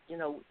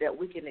that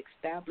we can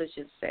establish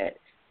and set,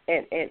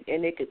 and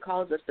it could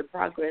cause us to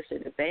progress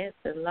and advance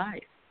in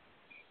life.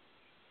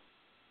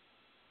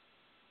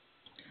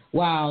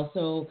 Wow.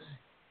 So,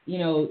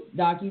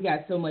 Doc, you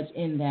got so much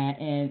in that,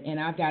 and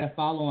I've got a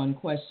follow-on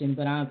question,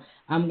 but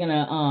I'm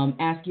gonna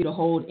ask you to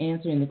hold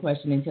answering the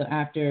question until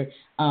after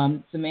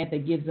Samantha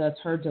gives us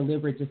her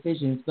deliberate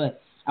decisions.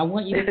 But I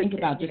want you to think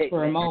about just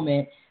for a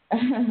moment.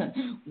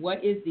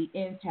 What is the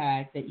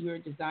impact that you're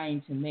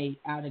designed to make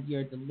out of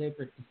your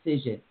deliberate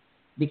decision?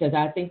 Because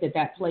I think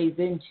that plays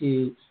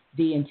into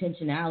the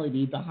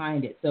intentionality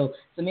behind it. So,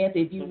 Samantha,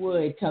 if you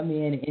would come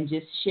in and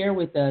just share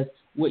with us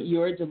what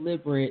your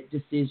deliberate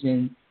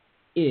decision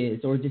is,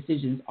 or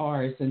decisions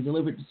are, some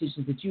deliberate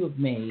decisions that you have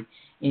made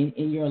in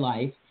your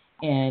life,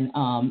 and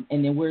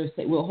then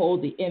we'll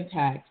hold the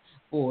impact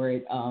for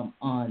it on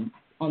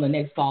the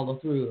next follow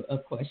through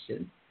of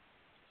questions.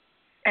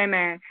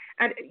 Amen.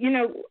 And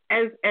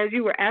as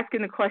you were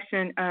asking the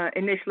question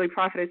initially,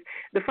 Prophetess,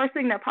 the first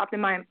thing that popped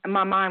in my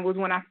mind was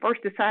when I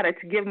first decided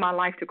to give my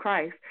life to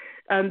Christ.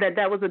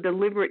 That was a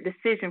deliberate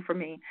decision for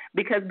me,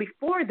 because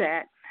before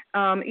that,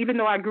 even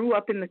though I grew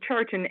up in the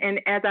church, and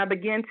as I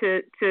began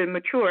to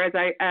mature, as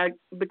I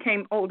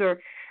became older,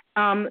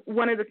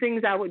 one of the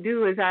things I would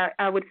do is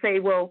I would say,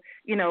 well,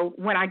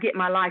 when I get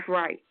my life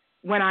right,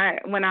 when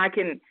I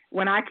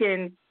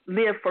can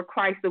live for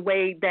Christ the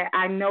way that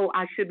I know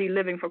I should be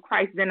living for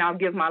Christ, then I'll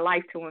give my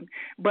life to him.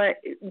 But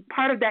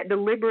part of that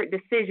deliberate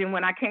decision,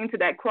 when I came to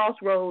that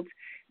crossroads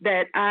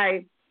that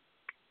I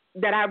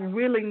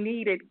really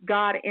needed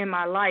God in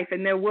my life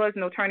and there was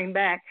no turning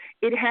back,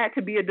 it had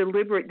to be a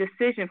deliberate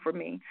decision for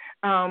me.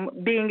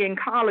 Being in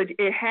college,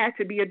 it had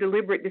to be a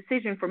deliberate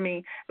decision for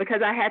me,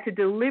 because I had to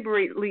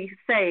deliberately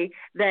say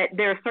that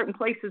there are certain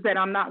places that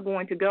I'm not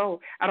going to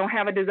go. I don't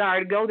have a desire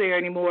to go there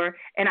anymore,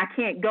 and I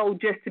can't go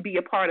just to be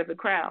a part of the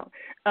crowd.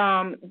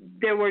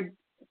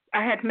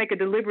 I had to make a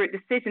deliberate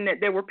decision that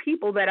there were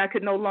people that I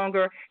could no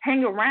longer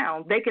hang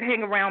around. They could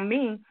hang around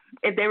me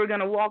if they were going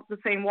to walk the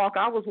same walk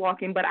I was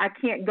walking, but I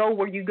can't go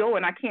where you go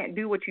and I can't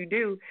do what you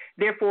do.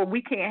 Therefore,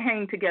 we can't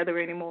hang together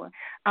anymore.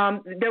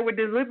 There were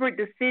deliberate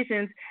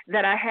decisions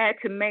that I had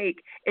to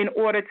make in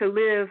order to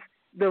live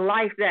the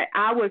life that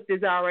I was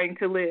desiring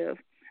to live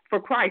for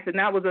Christ, and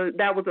that was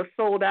a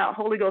sold out,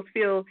 Holy Ghost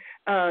filled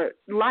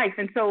life.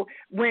 And so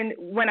when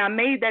I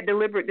made that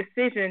deliberate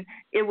decision,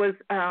 it was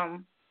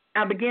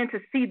I began to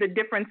see the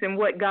difference in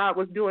what God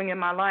was doing in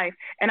my life.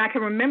 And I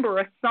can remember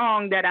a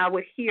song that I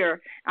would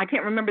hear. I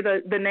can't remember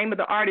the name of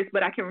the artist,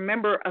 but I can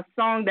remember a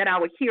song that I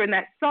would hear, and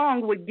that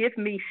song would give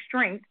me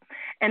strength.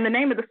 And the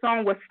name of the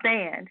song was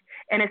Stand.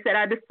 And it said,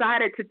 I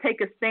decided to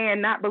take a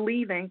stand, not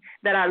believing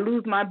that I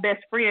lose my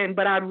best friend,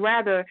 but I'd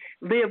rather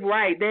live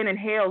right than in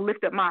hell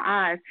lift up my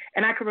eyes.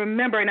 And I can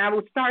remember, and I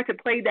would start to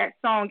play that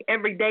song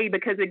every day,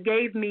 because it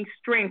gave me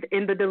strength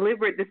in the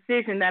deliberate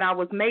decision that I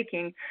was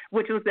making,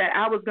 which was that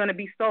I was going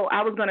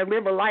to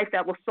live a life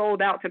that was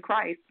sold out to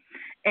Christ.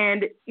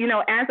 And,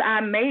 as I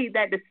made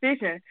that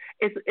decision,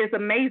 it's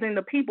amazing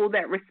the people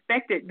that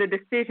respected the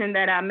decision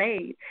that I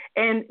made.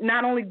 And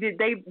not only did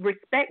they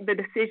respect the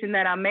decision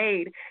that I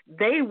made,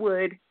 they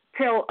would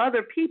tell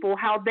other people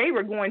how they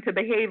were going to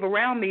behave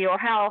around me, or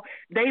how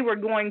they were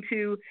going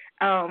to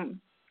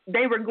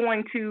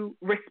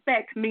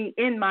respect me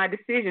in my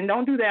decision.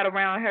 Don't do that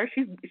around her.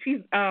 She's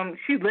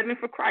living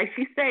for Christ.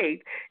 She's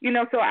saved.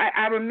 So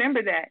I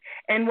remember that.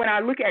 And when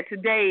I look at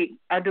today,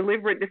 a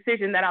deliberate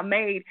decision that I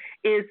made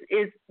is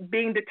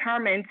being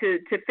determined to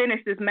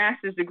finish this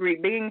master's degree,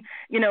 being,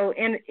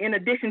 in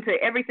addition to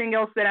everything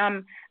else that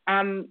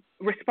I'm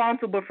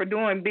responsible for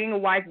doing, being a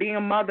wife, being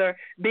a mother,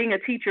 being a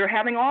teacher,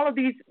 having all of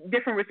these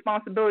different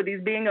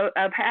responsibilities, being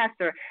a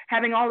pastor,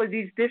 having all of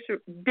these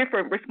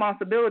different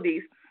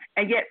responsibilities,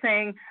 and yet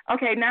saying,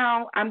 okay,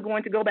 now I'm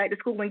going to go back to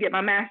school and get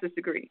my master's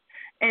degree.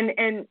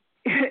 And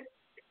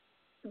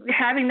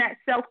having that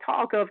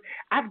self-talk of,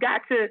 I've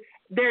got to,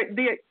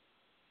 they're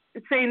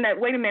saying that,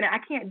 wait a minute, I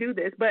can't do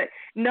this, but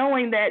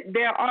knowing that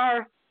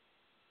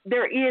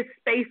there is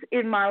space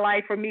in my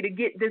life for me to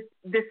get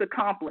this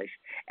accomplished,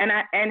 and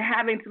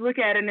having to look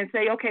at it and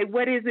say, okay,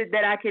 what is it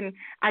that I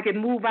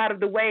can move out of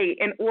the way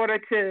in order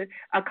to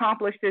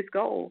accomplish this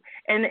goal?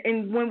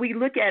 And when we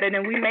look at it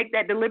and we make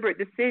that deliberate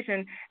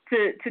decision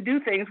to do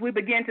things, we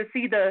begin to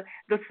see the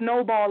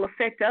snowball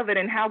effect of it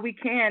and how we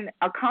can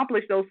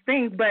accomplish those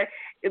things. But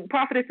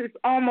Prophetess, it's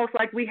almost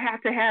like we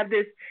have to have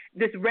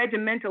this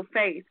regimental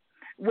faith,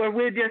 where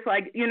we're just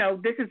like,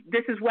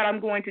 this is what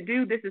I'm going to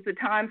do. This is the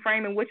time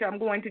frame in which I'm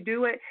going to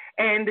do it.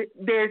 And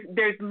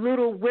there's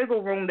little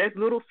wiggle room. There's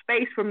little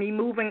space for me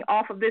moving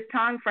off of this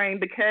time frame,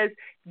 because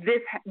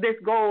this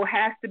goal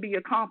has to be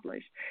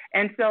accomplished.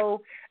 And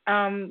so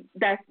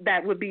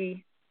that would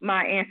be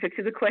my answer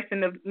to the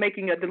question of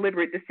making a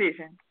deliberate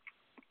decision.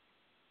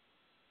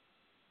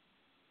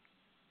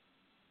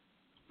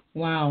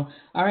 Wow.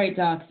 All right,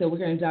 Doc, so we're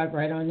going to dive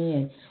right on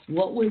in.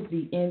 What was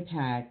the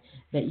impact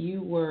that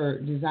you were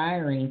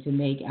desiring to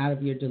make out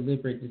of your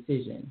deliberate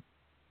decision?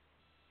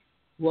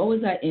 What was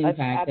that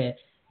impact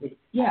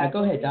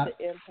go ahead, Doc.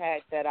 The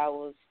impact that I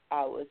was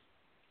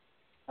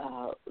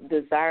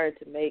desired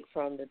to make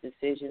from the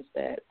decisions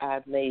that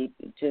I've made,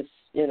 just,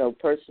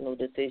 personal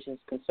decisions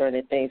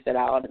concerning things that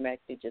I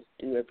automatically just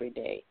do every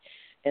day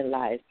in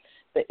life.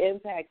 The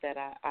impact that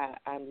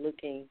I'm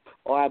looking,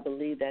 or I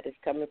believe that is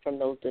coming from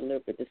those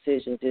deliberate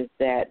decisions, is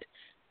that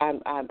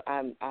I'm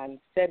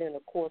setting a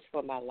course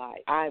for my life.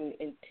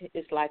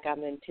 It's like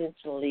I'm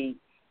intentionally,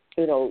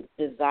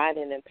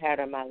 designing and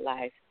patterning my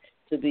life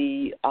to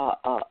be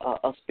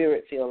a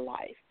spirit-filled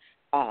life.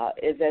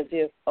 It's as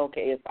if,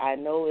 okay,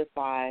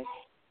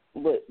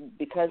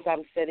 because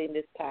I'm setting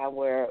this time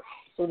where as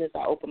soon as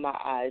I open my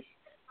eyes,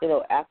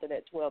 after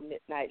that 12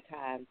 midnight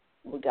time,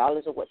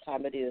 regardless of what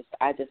time it is,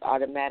 I just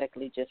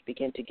automatically just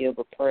begin to give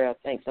a prayer of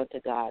thanks unto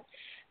God.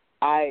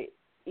 I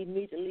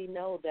immediately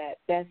know that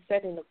that's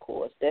setting a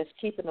course. That's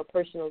keeping a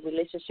personal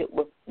relationship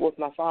with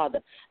my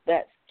Father.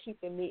 That's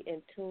keeping me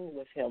in tune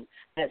with him,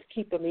 that's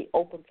keeping me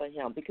open for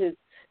him. Because,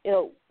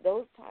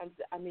 those times,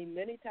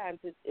 many times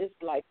it's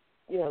like,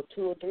 2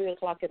 or 3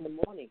 o'clock in the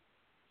morning.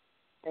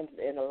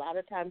 And a lot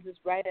of times it's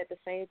right at the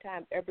same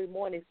time every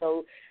morning.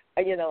 So,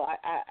 I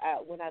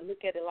when I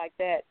look at it like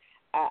that,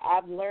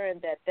 I've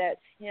learned that that's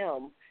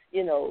him,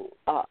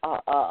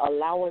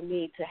 allowing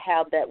me to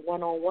have that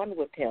one-on-one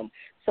with him.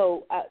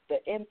 So the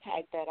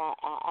impact that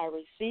I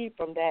receive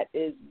from that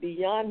is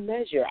beyond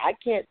measure. I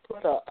can't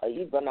put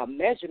even a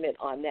measurement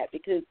on that,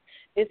 because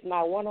it's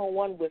my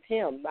one-on-one with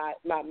him, my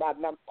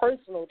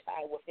personal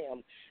time with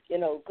him.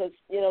 Because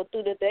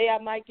through the day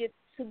I might get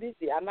too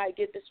busy, I might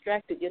get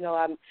distracted.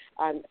 I'm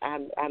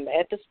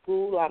at the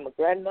school, I'm a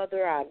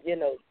grandmother,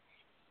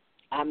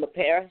 I'm a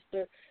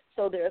pastor.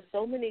 So there are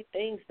so many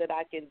things that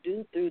I can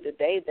do through the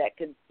day that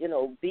could,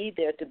 be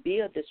there to be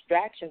a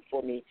distraction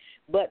for me.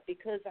 But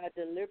because I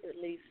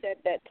deliberately set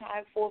that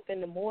time forth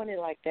in the morning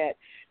like that,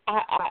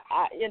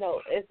 I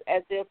it's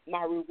as if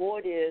my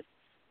reward is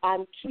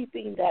I'm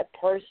keeping that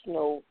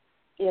personal,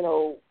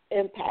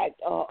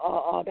 impact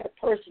or that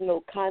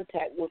personal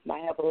contact with my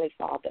Heavenly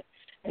Father.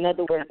 In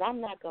other words, I'm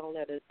not going to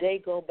let a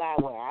day go by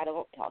where I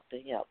don't talk to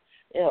him.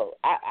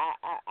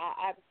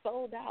 I've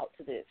sold out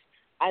to this.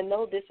 I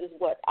know this is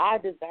what I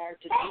desire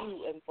to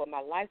do, and for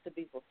my life to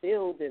be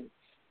fulfilled, and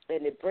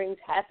it brings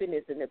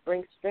happiness and it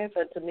brings strength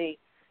unto me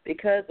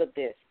because of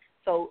this.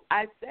 So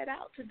I set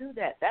out to do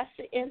that. That's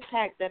the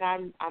impact that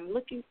I'm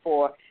looking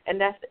for, and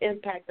that's the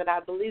impact that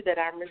I believe that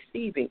I'm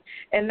receiving.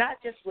 And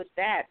not just with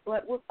that,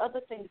 but with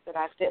other things that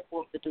I set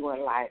forth to do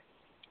in life.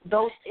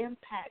 Those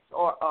impacts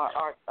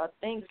are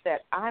things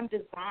that I'm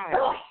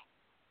desiring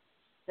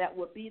that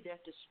will be there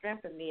to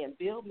strengthen me and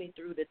build me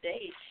through the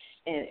day.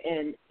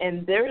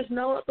 And there is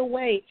no other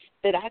way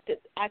that I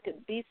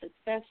could be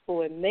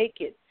successful and make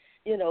it,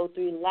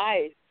 through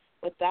life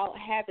without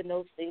having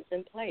those things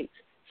in place.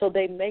 So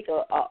they make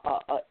a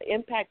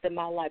impact in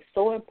my life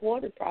so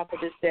important,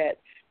 Prophetess, that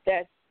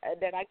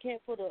I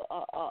can't put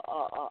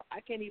I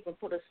can't even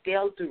put a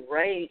scale to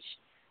range,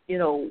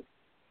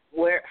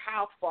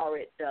 how far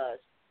it does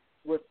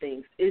with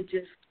things. It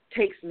just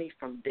takes me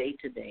from day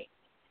to day.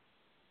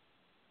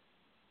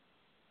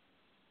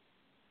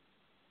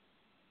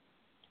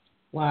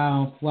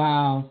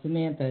 Wow,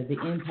 Samantha, the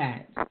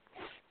impact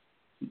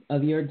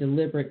of your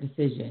deliberate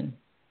decision.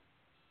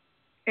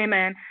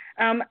 Amen.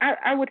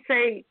 I would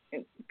say,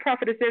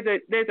 Prophetess,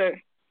 there's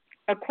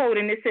a quote,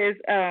 and it says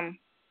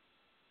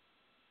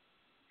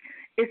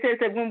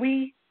that when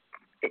we,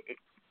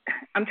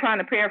 I'm trying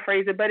to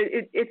paraphrase it, but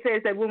it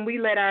says that when we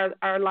let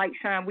our light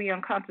shine, we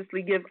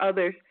unconsciously give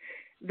others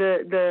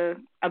the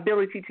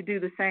ability to do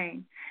the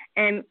same.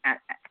 And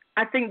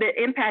I think the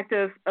impact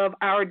of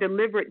our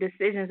deliberate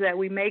decisions that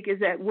we make is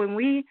that when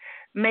we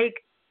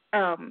make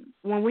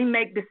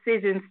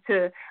decisions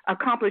to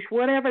accomplish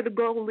whatever the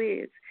goal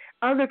is,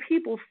 other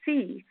people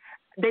see.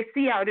 They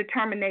see our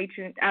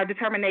determination.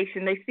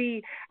 They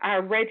see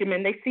our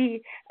regimen. They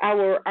see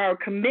our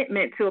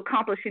commitment to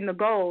accomplishing the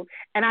goal.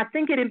 And I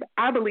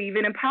believe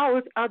it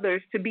empowers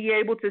others to be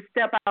able to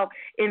step out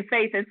in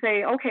faith and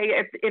say,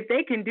 okay, if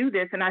they can do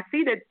this, and I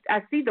see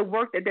the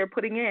work that they're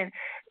putting in,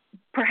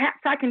 perhaps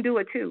I can do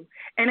it too.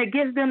 And it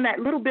gives them that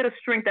little bit of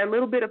strength, that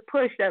little bit of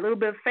push, that little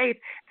bit of faith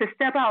to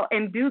step out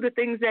and do the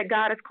things that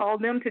God has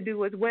called them to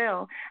do as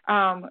well.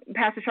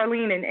 Pastor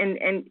Charlene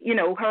and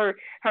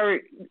her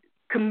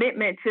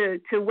commitment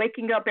to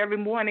waking up every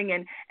morning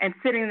and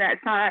setting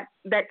aside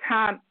that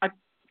time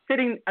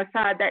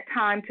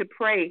to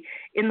pray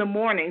in the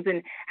mornings,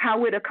 and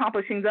how it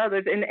accomplishes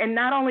others. And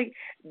not only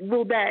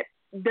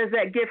does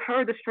that give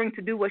her the strength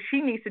to do what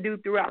she needs to do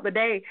throughout the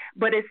day,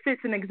 but it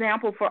sets an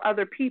example for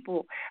other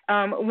people.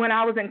 When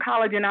I was in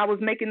college and I was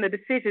making the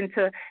decision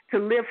to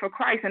live for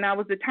Christ, and I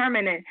was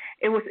determined, and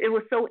it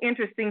was so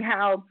interesting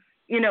how,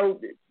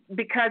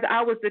 because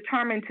I was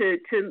determined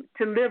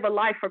to live a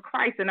life for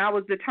Christ, and I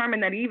was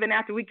determined that even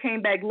after we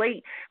came back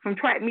late from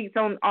track meets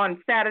on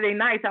Saturday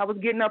nights, I was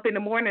getting up in the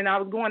morning, I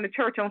was going to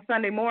church on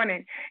Sunday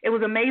morning. It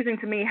was amazing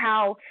to me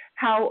how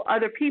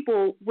other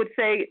people would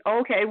say,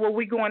 okay, well,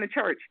 we're going to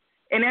church,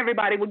 and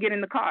everybody would get in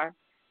the car.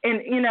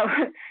 And,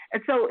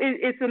 and so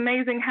it's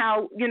amazing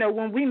how,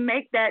 when we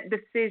make that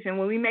decision,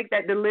 when we make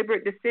that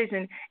deliberate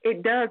decision,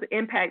 it does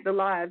impact the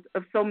lives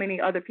of so many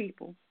other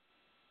people.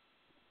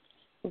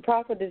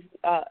 Prophet,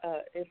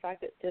 if I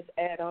could just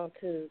add on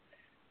to,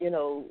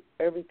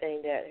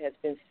 everything that has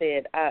been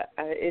said,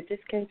 it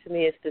just came to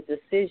me, it's the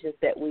decisions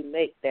that we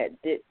make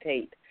that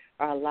dictate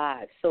our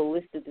lives. So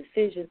it's the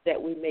decisions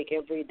that we make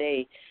every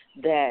day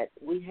that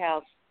we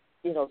have,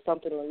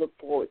 something to look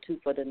forward to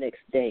for the next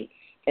day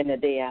and the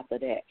day after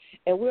that.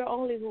 And we're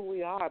only who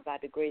we are by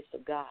the grace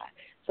of God.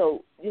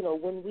 So,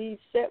 when we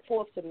set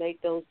forth to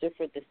make those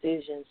different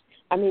decisions,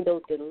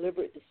 those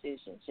deliberate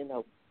decisions,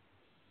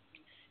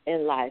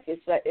 in life,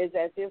 it's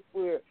as if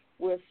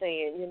we're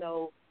saying,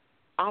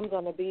 I'm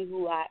going to be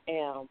who I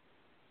am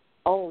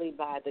only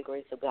by the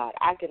grace of God.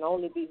 I can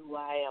only be who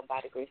I am by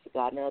the grace of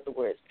God. In other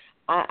words,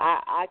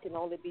 I can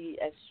only be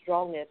as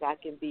strong as I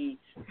can be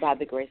by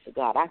the grace of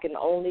God. I can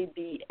only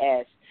be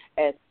as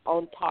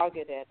on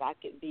target as I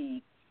can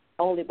be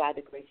only by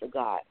the grace of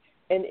God.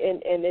 And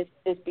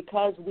it's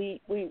because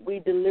we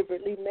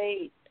deliberately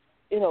made,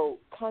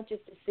 conscious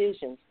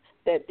decisions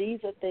that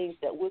these are things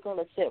that we're going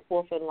to set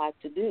forth in life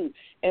to do.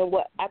 And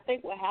what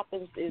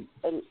happens is,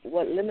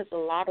 what limits a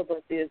lot of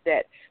us is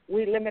that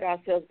we limit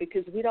ourselves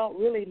because we don't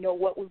really know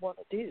what we want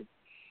to do.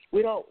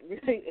 We don't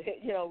really,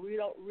 we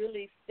don't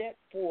really set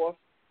forth,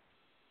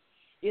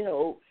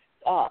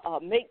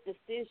 make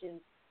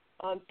decisions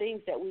on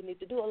things that we need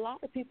to do. A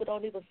lot of people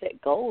don't even set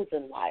goals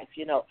in life,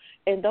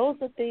 and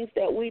those are things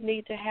that we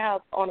need to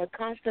have on a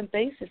constant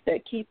basis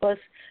that keep us,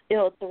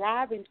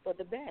 thriving for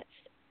the best.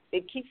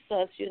 It keeps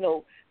us,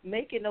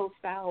 making those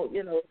sound,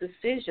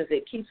 decisions.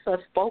 It keeps us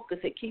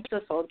focused. It keeps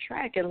us on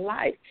track in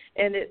life,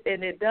 and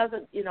it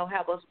doesn't,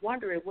 have us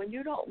wondering when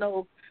you don't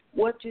know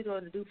what you're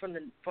going to do from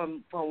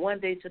one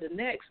day to the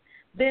next.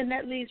 Then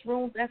that leaves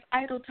room. That's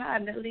idle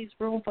time. That leaves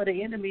room for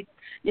the enemy,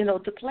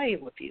 to play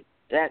with you.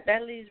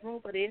 That leaves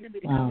room for the enemy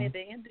to come in to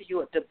hinder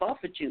you, or to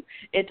buffet you,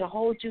 and to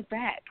hold you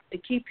back, to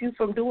keep you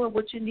from doing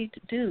what you need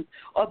to do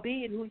or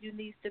being who you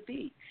need to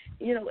be,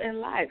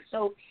 in life.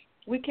 So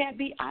we can't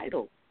be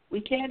idle. We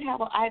can't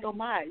have an idle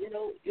mind.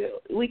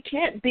 We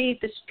can't be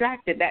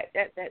distracted. That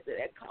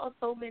causes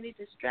so many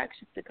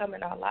distractions to come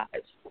in our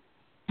lives.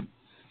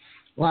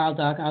 Wow,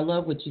 Doc, I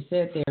love what you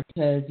said there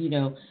because,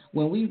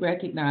 when we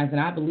recognize, and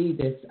I believe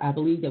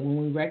that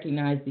when we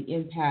recognize the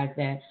impact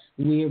that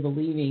we're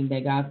believing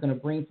that God's going to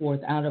bring forth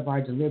out of our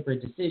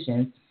deliberate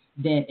decisions,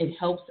 then it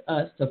helps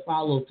us to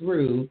follow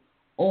through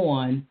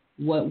on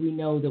what we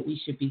know that we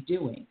should be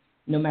doing.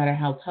 No matter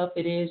how tough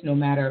it is, no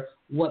matter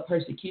what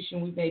persecution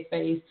we may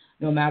face,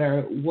 no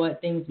matter what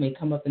things may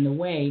come up in the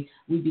way,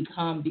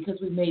 because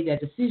we made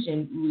that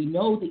decision, we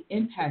know the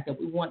impact that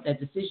we want that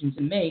decision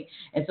to make.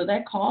 And so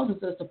that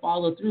causes us to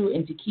follow through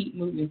and to keep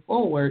moving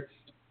forward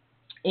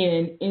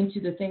into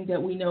the thing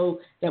that we know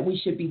that we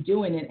should be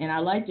doing. And I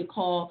like to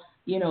call,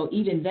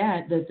 even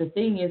that the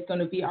thing is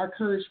going to be our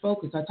courage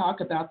focus. I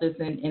talk about this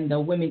in the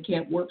Women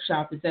Camp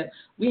workshop, is that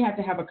we have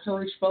to have a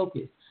courage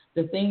focus.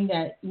 The thing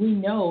that we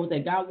know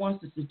that God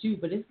wants us to do,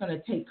 but it's going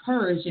to take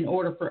courage in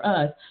order for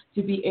us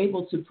to be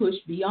able to push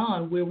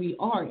beyond where we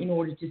are in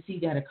order to see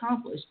that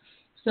accomplished.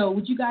 So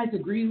would you guys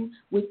agree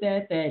with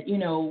that? That we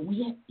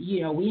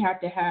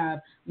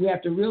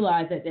have to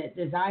realize that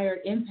desired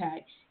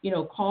impact,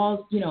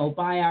 caused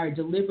by our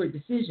deliberate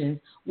decisions,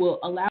 will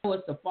allow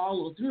us to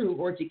follow through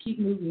or to keep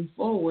moving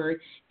forward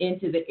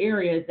into the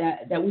areas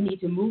that we need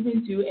to move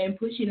into and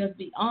pushing us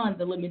beyond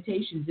the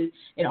limitations.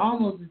 It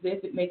almost as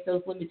if it makes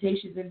those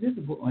limitations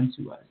invisible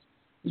unto us.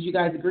 Would you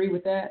guys agree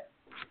with that?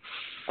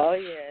 Oh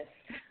yes,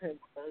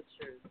 so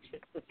true.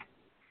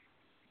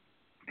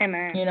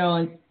 Amen.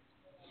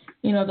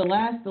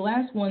 The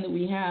last one that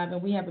we have,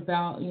 and we have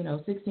about,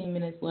 16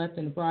 minutes left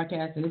in the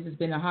broadcast, and this has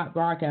been a hot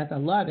broadcast. I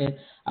love it.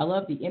 I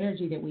love the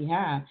energy that we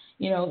have,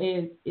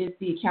 is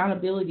the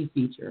accountability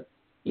feature.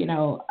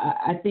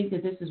 I think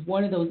that this is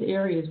one of those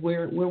areas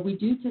where we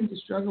do tend to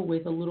struggle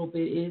with a little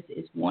bit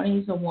is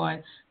wanting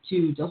someone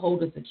to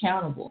hold us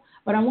accountable.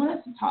 But I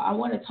want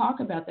to talk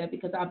about that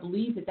because I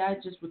believe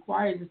that just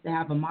requires us to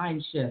have a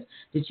mind shift,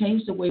 to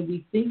change the way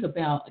we think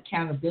about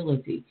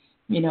accountability.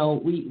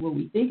 When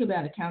we think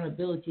about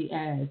accountability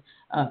as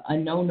a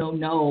no,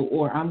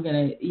 or I'm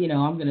gonna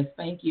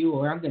spank you,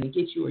 or I'm gonna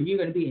get you, or you're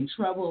gonna be in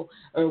trouble,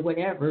 or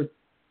whatever,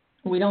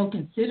 we don't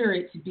consider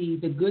it to be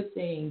the good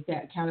thing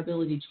that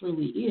accountability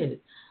truly is.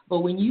 But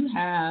when you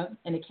have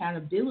an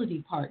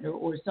accountability partner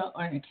or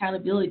an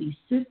accountability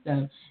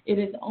system, it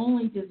is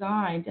only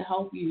designed to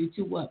help you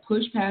to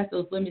push past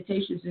those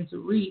limitations and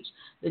to reach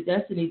the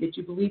destiny that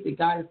you believe that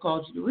God has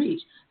called you to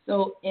reach.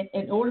 So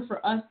in order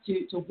for us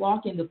to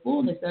walk in the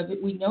fullness of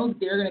it, we know that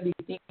there are going to be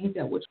things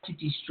that will to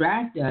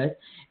distract us.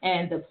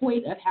 And the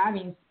point of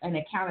having an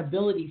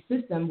accountability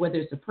system, whether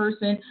it's a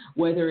person,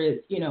 whether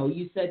it's,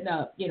 you setting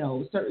up,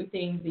 certain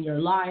things in your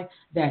life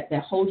that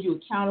hold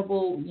you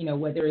accountable,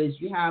 whether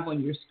it's you have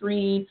on your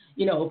screen,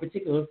 a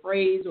particular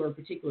phrase or a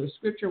particular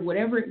scripture,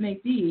 whatever it may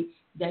be,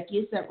 that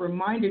gives that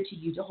reminder to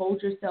you to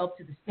hold yourself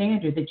to the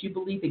standard that you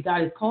believe that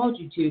God has called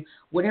you to,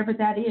 whatever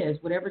that is,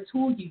 whatever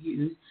tool you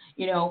use,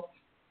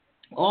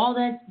 all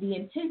that the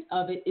intent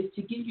of it is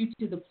to get you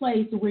to the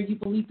place where you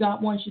believe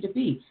God wants you to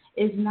be.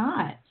 It's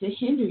not to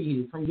hinder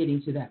you from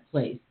getting to that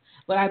place.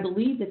 But I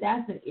believe that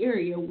that's an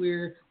area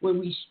where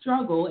we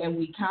struggle, and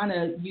we kind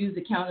of use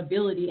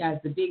accountability as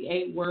the big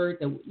A word,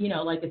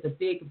 like it's a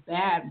big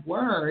bad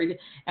word,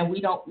 and we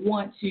don't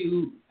want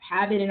to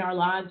have it in our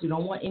lives. We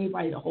don't want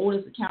anybody to hold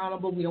us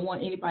accountable. We don't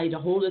want anybody to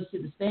hold us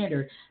to the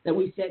standard that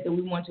we said that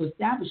we want to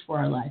establish for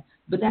our life.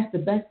 But that's the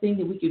best thing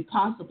that we could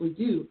possibly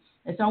do.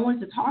 And so I wanted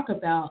to talk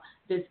about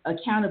this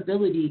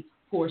accountability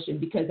portion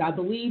because I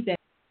believe that,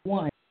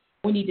 one,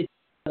 we need to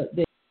shout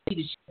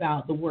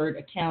out the word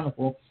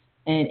accountable.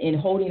 and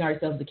holding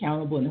ourselves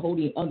accountable and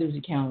holding others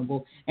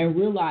accountable, and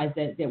realize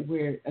that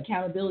where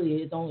accountability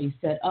is only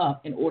set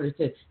up in order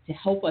to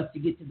help us to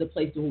get to the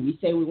place where we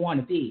say we want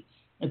to be.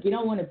 If we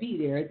don't want to be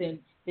there, then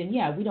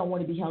yeah, we don't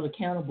want to be held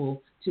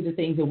accountable to the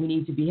things that we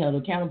need to be held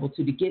accountable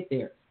to get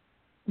there.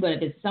 But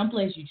if it's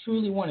someplace you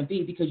truly want to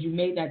be because you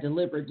made that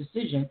deliberate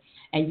decision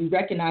and you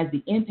recognize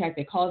the impact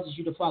that causes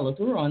you to follow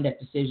through on that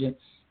decision,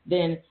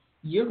 then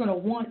you're going to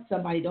want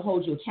somebody to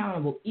hold you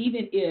accountable,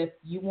 even if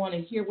you want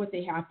to hear what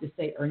they have to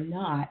say or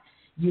not.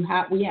 We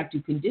have to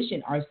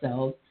condition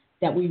ourselves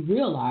that we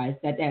realize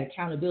that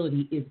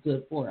accountability is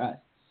good for us.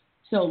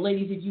 So,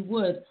 ladies, if you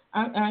would,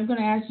 I'm going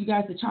to ask you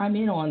guys to chime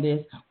in on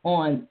this,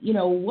 on,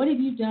 what have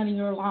you done in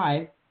your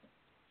life,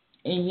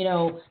 and,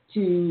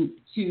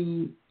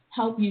 to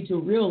help you to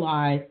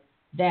realize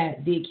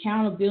that the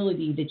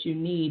accountability that you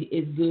need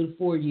is good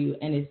for you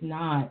and it's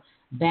not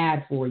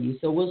bad for you.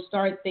 So we'll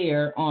start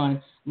there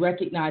on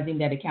recognizing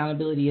that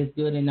accountability is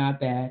good and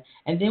not bad.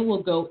 And then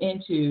we'll go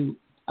into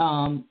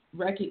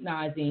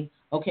recognizing,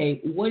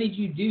 okay, what did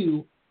you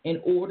do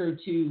in order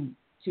to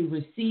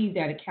receive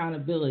that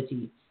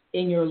accountability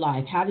in your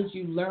life? How did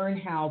you learn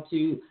how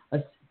to,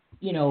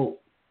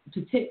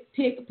 to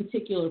pick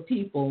particular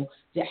people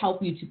to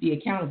help you to be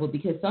accountable?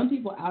 Because some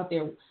people out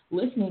there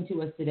listening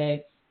to us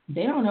today,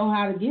 they don't know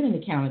how to get an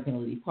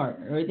accountability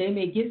partner, or they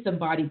may get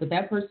somebody, but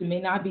that person may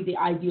not be the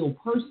ideal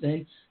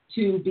person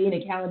to be an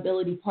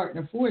accountability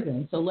partner for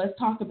them. So let's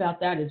talk about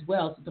that as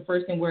well. So the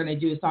first thing we're going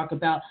to do is talk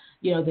about,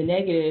 the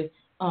negative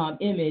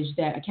image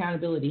that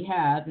accountability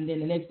has. And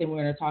then the next thing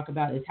we're going to talk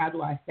about is how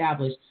do I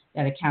establish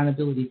that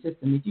accountability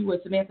system? If you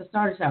would, Samantha,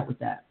 start us out with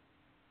that.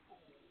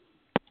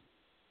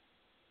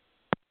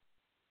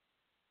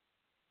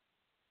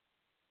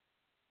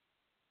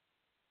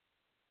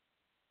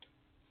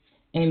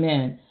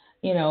 Amen.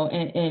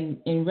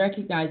 And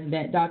recognizing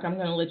that, Doc, I'm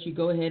going to let you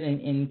go ahead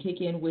and kick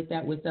in with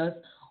that with us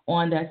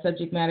on that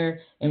subject matter,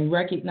 and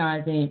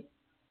recognizing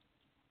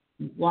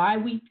why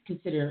we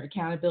consider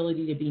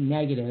accountability to be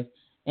negative,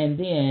 and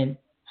then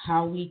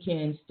how we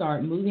can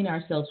start moving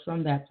ourselves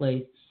from that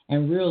place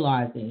and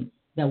realizing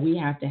that we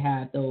have to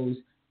have those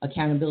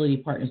accountability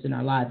partners in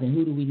our lives, and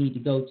who do we need to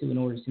go to in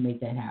order to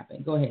make that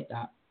happen. Go ahead,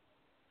 Doc.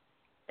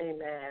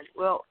 Amen.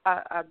 Well,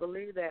 I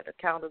believe that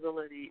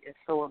accountability is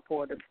so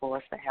important for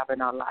us to have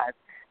in our lives.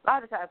 A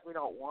lot of times we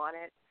don't want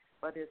it,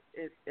 but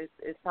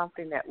it's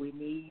something that we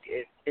need.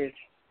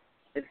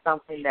 It's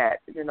something that,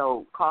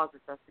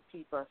 causes us to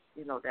keep us,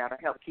 that'll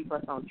help keep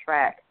us on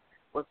track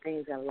with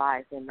things in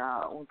life. And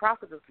when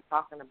Prophet was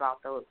talking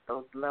about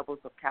those levels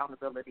of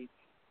accountability,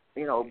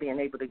 being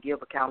able to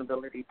give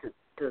accountability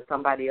to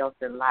somebody else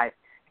in life,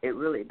 it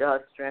really does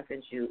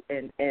strengthen you.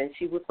 And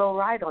she was so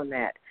right on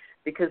that,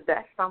 because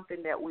that's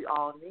something that we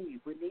all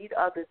need. We need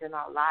others in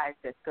our lives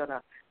that's going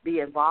to be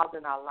involved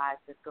in our lives,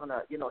 that's going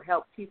to,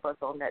 help keep us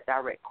on that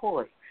direct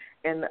course.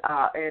 And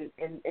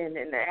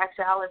in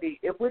actuality,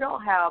 if we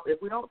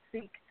don't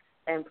seek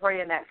and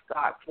pray and ask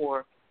God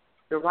for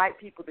the right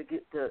people to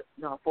get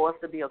for us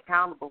to be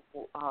accountable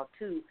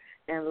to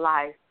in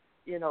life,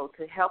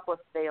 to help us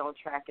stay on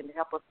track and to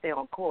help us stay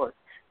on course,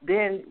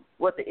 then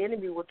what the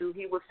enemy will do,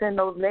 he will send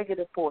those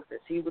negative forces.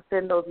 He will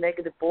send those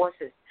negative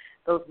voices,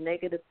 those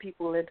negative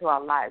people into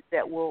our lives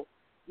that will,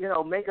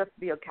 make us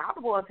be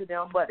accountable unto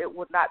them, but it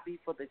would not be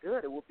for the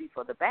good. It will be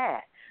for the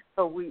bad.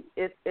 So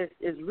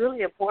it's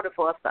really important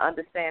for us to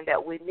understand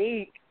that we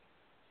need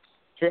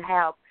to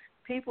have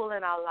people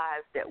in our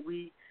lives that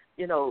we,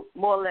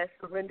 more or less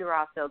surrender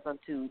ourselves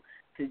unto,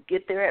 to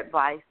get their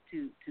advice,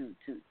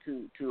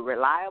 to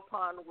rely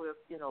upon with,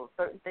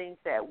 certain things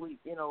that we,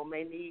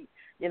 may need,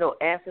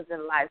 answers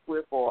in life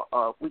with,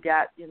 or we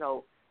got,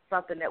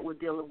 something that we're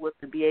dealing with,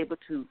 to be able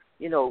to,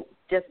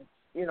 just,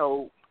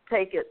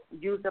 take it,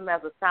 use them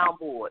as a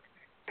soundboard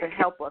to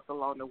help us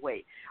along the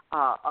way.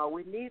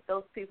 We need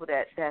those people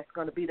that's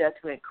going to be there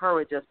to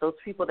encourage us, those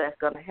people that's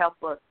going to help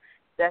us,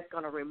 that's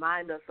going to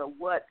remind us of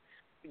what,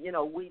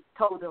 we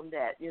told them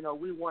that,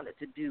 we wanted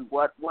to do,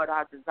 what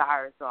our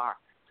desires are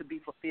to be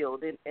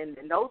fulfilled. And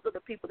those are the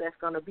people that's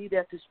going to be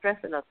there to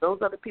strengthen us. Those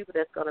are the people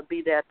that's going to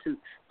be there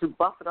to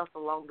buffet us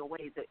along the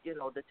way,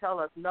 to tell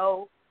us,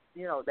 no,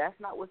 that's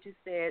not what you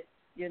said,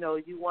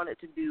 you wanted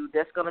to do.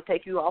 That's going to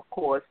take you off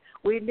course.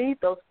 We need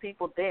those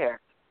people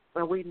there.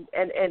 And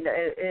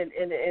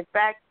in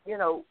fact,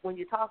 when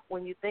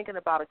you're thinking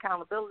about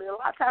accountability, a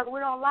lot of times we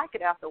don't like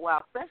it after a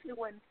while, especially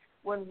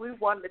when we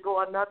want to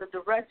go another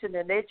direction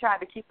and they try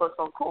to keep us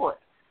on course.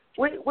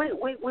 We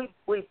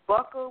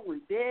buckle, we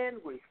bend,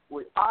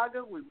 we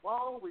argue, we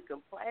moan, we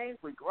complain,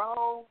 we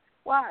groan.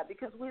 Why?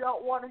 Because we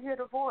don't want to hear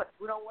the voice.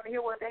 We don't want to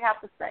hear what they have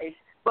to say.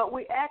 But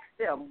we asked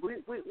them. We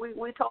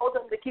told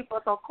them to keep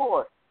us on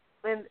course.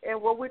 And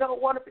when we don't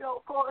want to be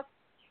on course,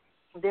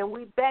 then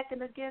we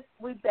beckon against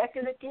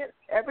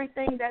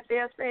everything that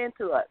they're saying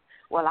to us.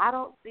 Well, I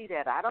don't see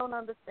that. I don't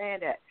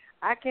understand that.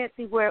 I can't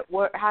see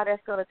how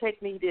that's going to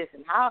take me this,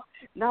 and how.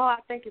 No, I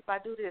think if I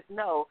do this,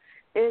 no.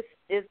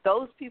 It's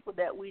those people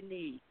that we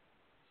need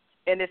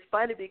And it's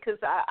funny because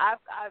I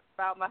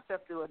found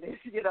myself doing this.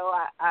 You know,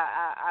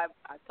 I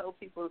told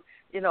people,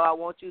 you know, I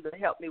want you to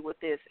help me with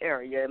this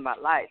area in my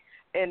life.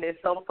 And it's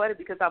so funny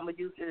because I'm gonna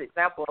use the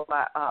example of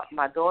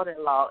my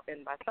daughter-in-law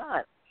and my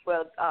son.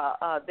 Well,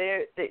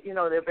 they're you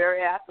know, they're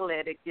very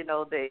athletic. You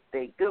know, they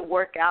good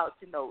workouts.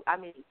 You know, I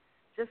mean,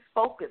 just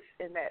focus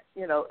in that,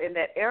 you know, in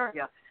that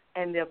area,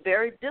 and they're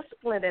very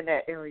disciplined in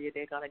that area.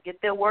 They're gonna get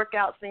their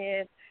workouts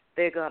in.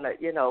 They're gonna,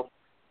 you know,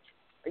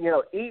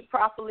 eat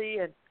properly,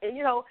 and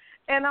you know,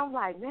 and I'm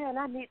like, man,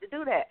 I need to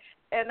do that.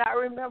 And I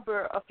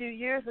remember a few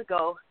years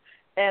ago,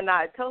 and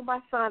I told my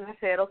son, I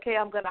said, okay,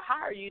 I'm going to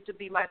hire you to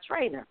be my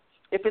trainer,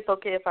 if it's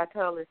okay if I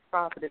tell this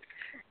prophetess.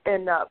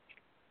 And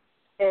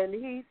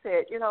he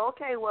said, you know,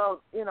 okay,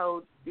 well, you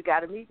know, you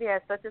got to meet me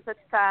at such and such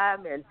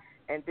time, and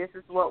this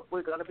is what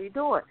we're going to be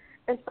doing.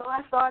 And so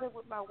I started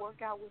with my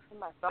workout with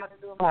him. I started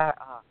doing my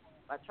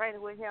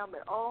training with him,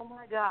 and oh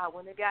my God,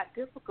 when it got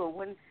difficult,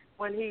 when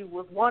he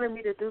was wanting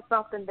me to do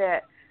something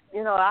that,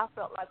 you know, I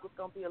felt like was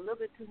going to be a little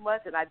bit too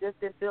much, and I just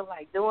didn't feel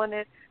like doing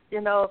it, you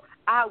know,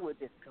 I would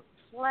just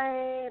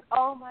complain.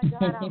 Oh my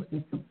God, I would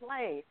just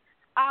complain.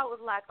 I was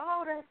like,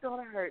 oh, that's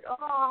going to hurt.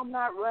 Oh, I'm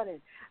not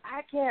running.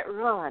 I can't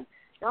run.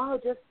 Oh,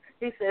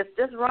 he says,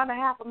 just run a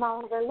half a mile. I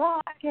was like,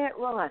 no, I can't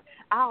run.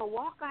 I'll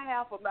walk a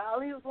half a mile.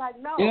 He was like,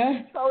 no.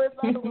 Yeah. So in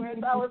other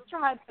words, I was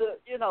trying to,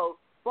 you know,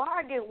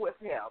 bargain with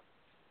him,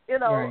 you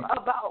know, right,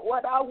 about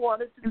what I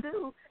wanted to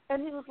do.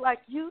 And he was like,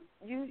 you're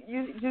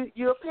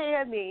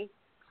paying me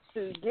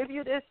to give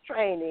you this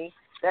training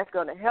that's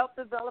going to help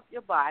develop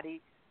your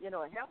body, you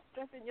know, help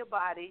strengthen your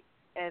body,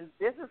 and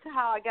this is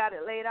how I got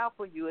it laid out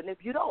for you. And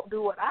if you don't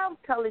do what I'm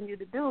telling you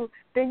to do,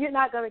 then you're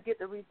not going to get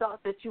the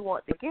results that you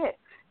want to get.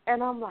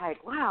 And I'm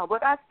like, wow,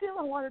 but I still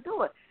don't want to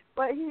do it.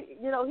 But he,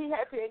 you know, he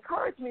had to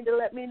encourage me to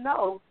let me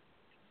know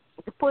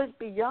to push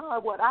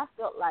beyond what I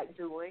felt like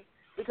doing,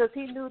 because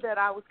he knew that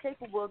I was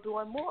capable of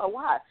doing more.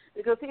 Why?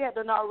 Because he had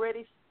done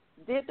already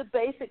did the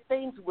basic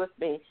things with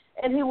me,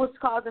 and he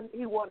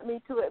wanted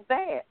me to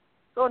advance.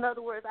 So in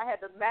other words, I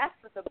had to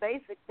master the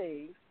basic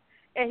things,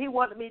 and he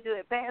wanted me to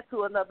advance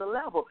to another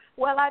level.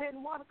 Well, I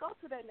didn't want to go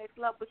to that next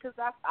level because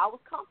I was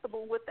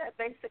comfortable with that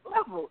basic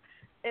level.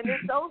 And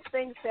it's those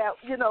things that,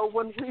 you know,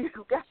 when we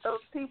got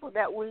those people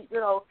that we, you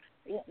know,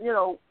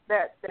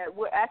 that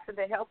we're asking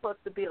to help us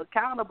to be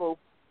accountable,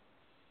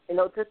 you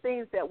know, to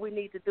things that we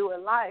need to do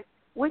in life,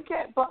 we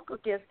can't buck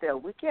against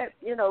them. We can't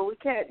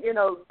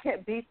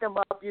beat them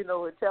up, you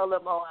know, and tell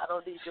them, oh, I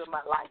don't need you in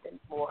my life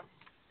anymore,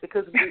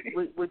 because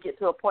we get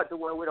to a point to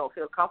where we don't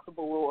feel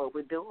comfortable with what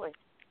we're doing.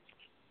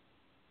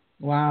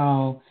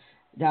 Wow.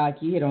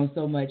 Doc, you hit on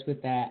so much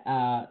with that.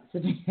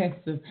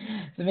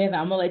 Samantha,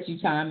 I'm going to let you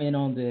chime in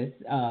on this,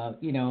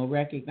 you know,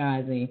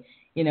 recognizing,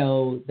 you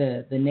know,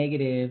 the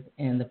negative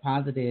and the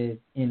positive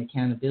in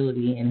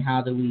accountability, and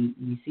how do we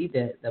see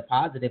the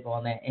positive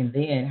on that, and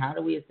then how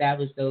do we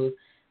establish those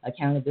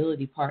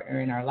accountability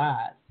partner in our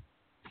lives?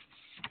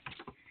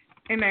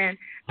 Amen.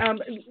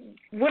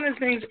 One of the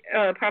things,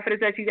 Prophet, is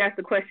that you asked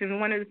the question.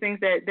 One of the things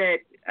that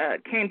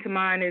came to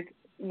mind is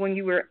when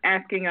you were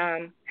asking,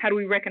 how do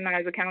we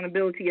recognize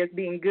accountability as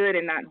being good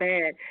and not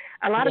bad?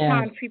 A lot of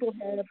times people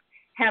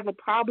have a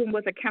problem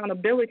with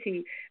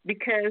accountability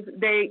because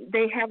they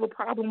have a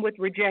problem with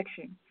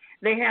rejection.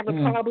 They have a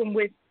problem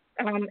with,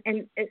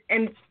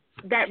 and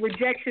that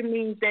rejection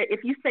means that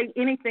if you say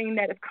anything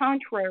that is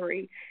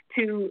contrary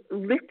to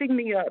lifting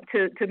me up,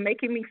 to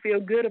making me feel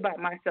good about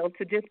myself,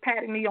 to just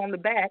patting me on the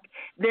back,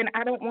 then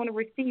I don't want to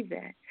receive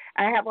that.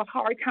 I have a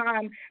hard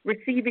time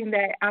receiving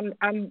that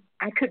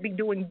I could be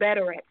doing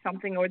better at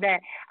something, or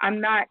that I'm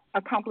not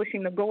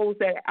accomplishing the goals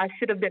that I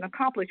should have been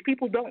accomplished.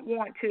 People don't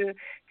want to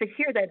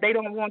hear that. They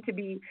don't want to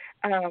be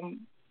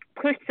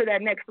pushed to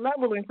that next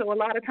level, and so a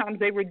lot of times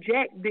they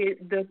reject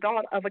the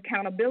thought of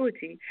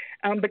accountability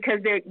because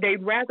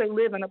they'd rather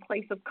live in a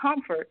place of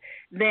comfort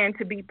than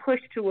to be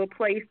pushed to a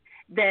place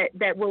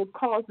that will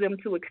cause them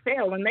to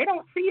excel. And they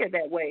don't see it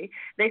that way.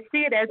 They see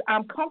it as,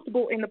 I'm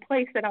comfortable in the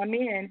place that I'm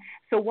in,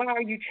 so why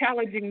are you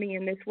challenging me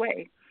in this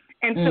way?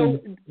 And so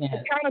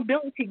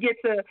accountability gets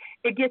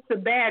a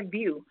bad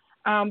view.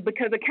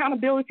 Because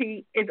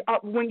accountability is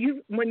when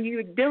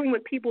you're dealing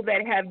with people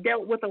that have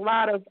dealt with a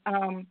lot of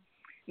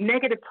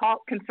negative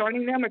talk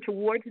concerning them or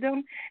towards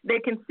them, they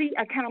can see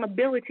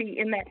accountability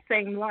in that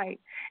same light.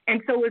 And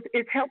so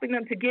it's helping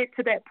them to get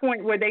to that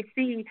point where they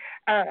see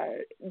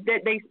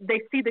that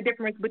they see the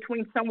difference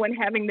between someone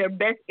having their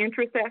best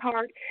interest at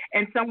heart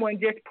and someone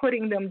just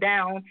putting them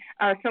down,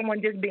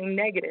 someone just being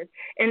negative.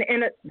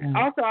 And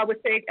also I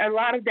would say a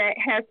lot of that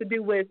has to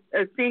do with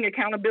seeing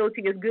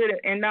accountability as good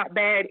and not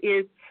bad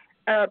is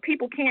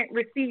people can't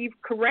receive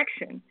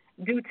correction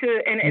due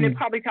to, and it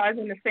probably ties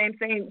in the same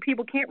thing.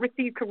 People can't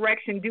receive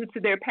correction due to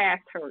their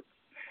past hurts.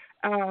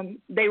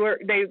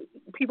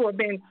 People have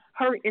been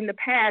hurt in the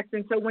past,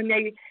 and so when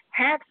they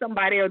have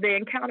somebody or they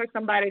encounter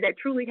somebody that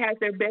truly has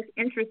their best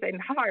interest in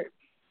heart,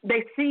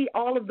 they see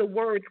all of the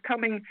words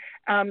coming.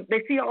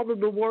 They see all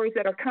of the words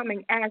that are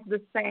coming as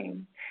the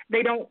same.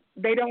 They don't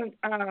view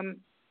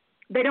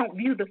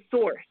the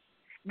source.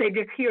 They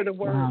just hear the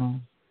words. Wow.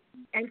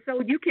 And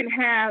so you can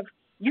have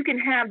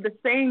the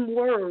same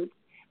words,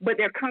 but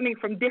they're coming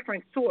from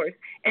different source.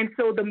 And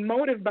so the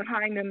motive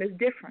behind them is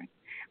different.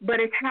 But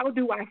it's how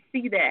do I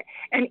see that?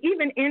 And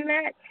even in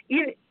that,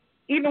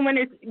 even when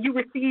you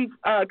receive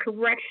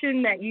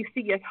correction that you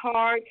see as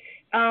hard,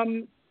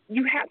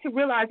 you have to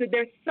realize that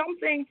there's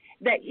something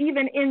that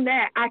even in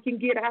that I can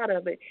get out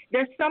of it.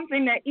 There's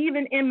something that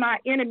even in my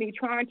enemy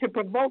trying to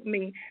provoke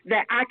me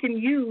that I can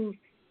use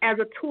as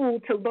a tool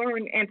to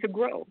learn and to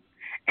grow.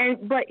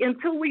 But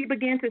until we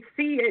begin to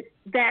see it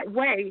that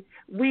way,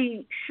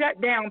 we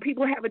shut down.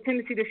 People have a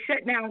tendency to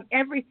shut down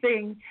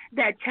everything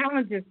that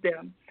challenges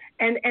them.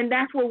 And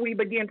that's where we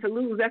begin to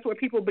lose. That's where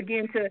people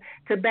begin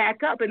to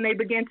back up, and they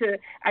begin to,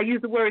 I use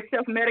the word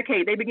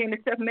self-medicate. They begin to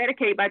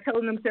self-medicate by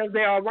telling themselves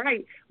they're all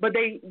right, but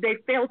they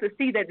fail to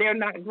see that they're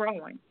not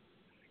growing.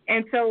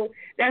 And so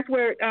that's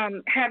where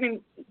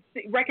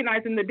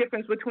recognizing the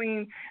difference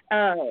between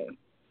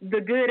the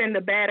good and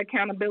the bad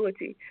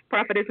accountability,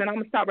 prophetess. And I'm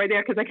going to stop right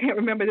there because I can't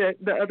remember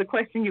the other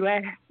question you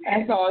asked.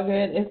 That's all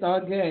good. It's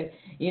all good.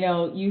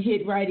 You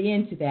hit right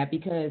into that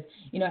because,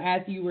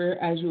 as you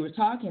were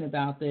talking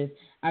about this,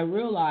 I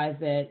realized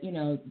that,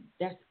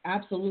 that's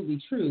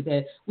absolutely true,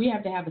 that we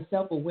have to have a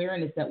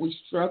self-awareness that we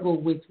struggle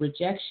with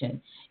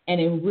rejection. And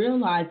in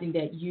realizing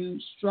that you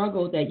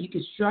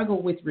could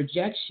struggle with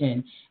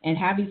rejection and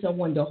having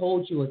someone to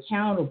hold you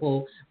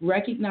accountable,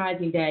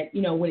 recognizing that,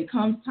 when it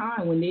comes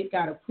time when they've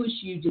got to push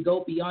you to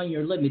go beyond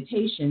your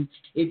limitations,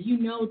 if you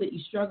know that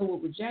you struggle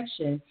with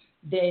rejection,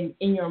 then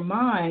in your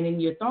mind, in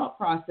your thought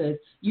process,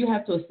 you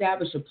have to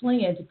establish a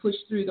plan to push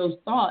through those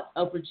thoughts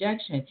of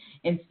rejection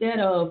instead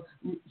of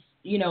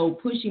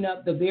pushing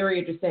up the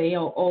barrier to say,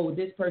 oh,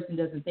 this person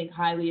doesn't think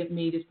highly of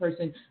me. This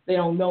person, they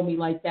don't know me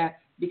like that.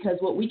 Because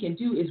what we can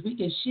do is we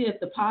can shift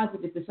the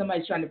positive that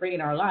somebody's trying to bring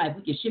in our life.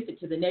 We can shift it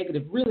to the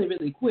negative really,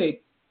 really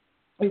quick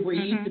if we're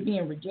used to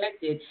being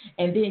rejected,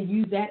 and then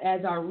use that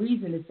as our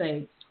reason to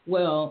say,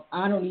 well,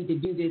 I don't need to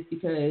do this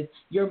because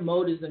your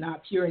motives are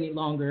not pure any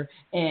longer,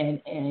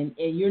 and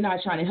you're not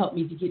trying to help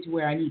me to get to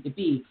where I need to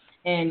be.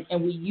 And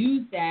we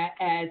use that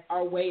as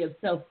our way of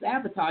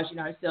self-sabotaging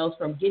ourselves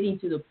from getting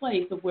to the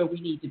place of where we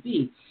need to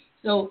be.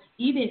 So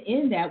even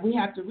in that, we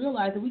have to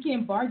realize that we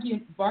can't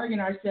bargain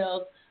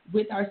ourselves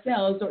with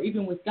ourselves or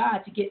even with God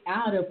to get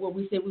out of where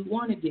we say we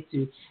want to get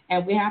to.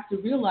 And we have to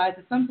realize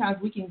that sometimes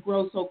we can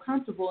grow so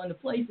comfortable in a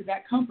place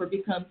that comfort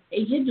becomes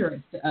a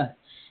hindrance to us.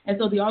 And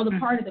so the other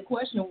part of the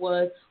question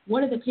was,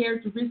 what are the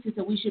characteristics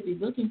that we should be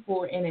looking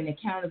for in an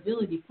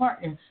accountability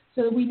partner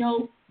so that we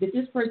know that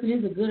this person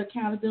is a good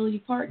accountability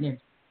partner?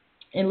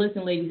 And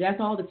listen, ladies, that's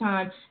all the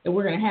time that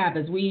we're going to have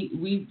as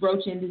we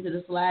broach into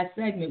this last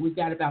segment. We've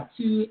got about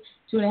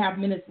 2.5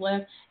 minutes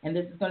left, and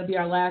this is going to be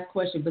our last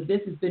question. But this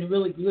has been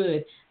really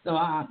good, so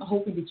I'm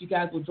hoping that you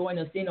guys will join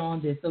us in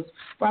on this. So,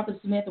 Prophet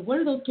Samantha, what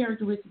are those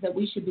characteristics that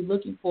we should be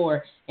looking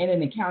for in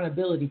an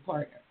accountability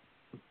partner?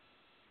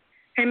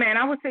 Amen.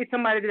 I would say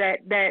somebody that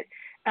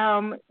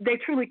they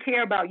truly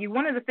care about you.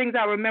 One of the things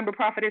I remember,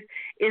 Prophetess,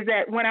 is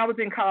that when I was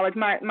in college,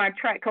 my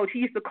track coach, he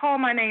used to call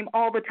my name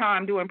all the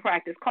time during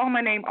practice, call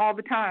my name all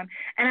the time.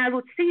 And I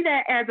would see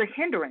that as a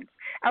hindrance.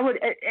 I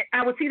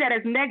would see that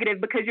as negative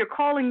because you're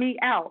calling me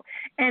out.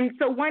 And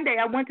so one day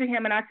I went to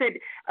him and I said,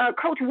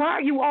 Coach, why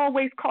are you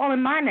always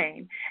calling my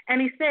name?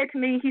 And he said to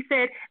me,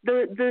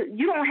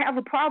 you don't have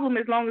a problem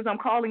as long as I'm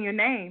calling your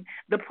name.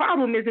 The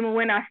problem is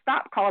when I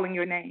stop calling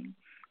your name.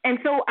 And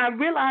so I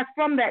realized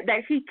from that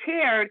he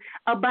cared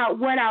about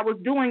what I was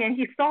doing, and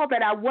he saw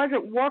that I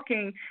wasn't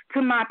working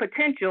to my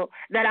potential,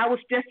 that I was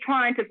just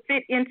trying to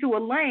fit into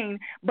a lane,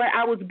 but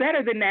I was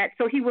better than that.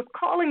 So he was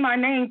calling my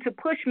name to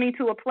push me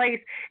to a place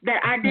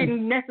that I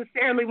didn't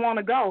necessarily want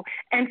to go.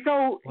 And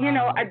so,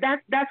 wow.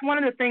 That's one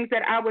of the things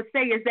that I would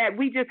say is that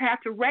we just have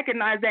to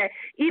recognize that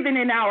even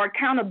in our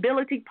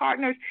accountability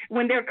partners,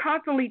 when they're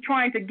constantly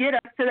trying to get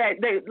us to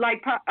that,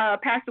 like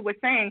Pastor was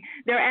saying,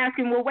 they're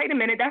asking, well, wait a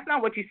minute, that's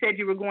not what you said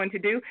you were going to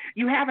do.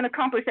 You haven't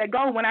accomplished that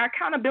goal. When our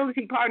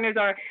accountability partners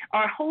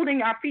are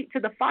holding our feet to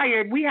the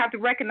fire, we have to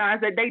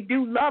recognize that they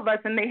do love us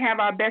and they have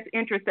our best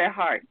interest at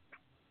heart.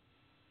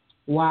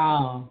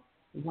 Wow.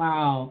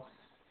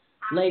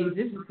 Ladies,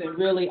 this has been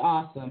really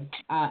awesome.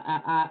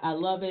 I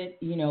love it.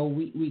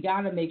 We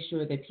got to make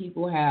sure that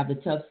people have the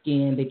tough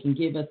skin. They can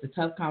give us the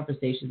tough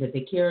conversations, that they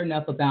care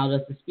enough about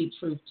us to speak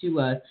truth to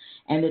us,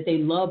 and that they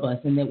love us,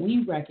 and that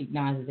we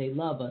recognize that they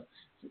love us.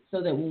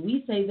 So that when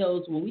we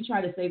try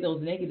to say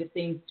those negative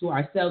things to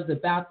ourselves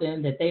about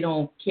them, that they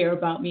don't care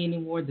about me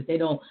anymore, that they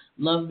don't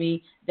love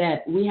me,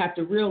 that we have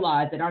to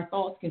realize that our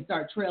thoughts can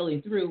start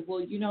trailing through.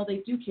 Well, they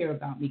do care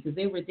about me because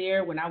they were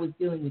there when I was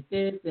dealing with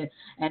this,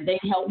 and they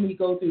helped me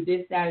go through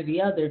this, that, or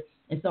the other.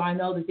 And so I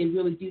know that they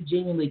really do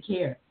genuinely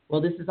care. Well,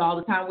 this is all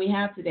the time we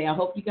have today. I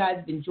hope you guys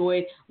have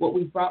enjoyed what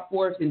we brought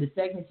forth in the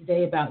segment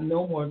today about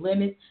no more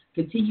limits.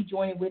 Continue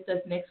joining with us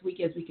next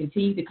week as we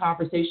continue the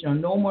conversation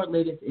on no more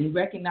limits and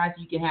recognize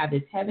you can have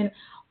this heaven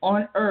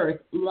on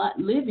earth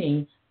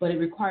living, but it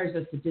requires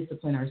us to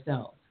discipline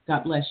ourselves.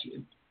 God bless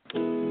you.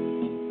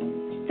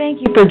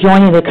 Thank you for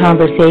joining the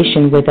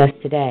conversation with us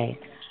today.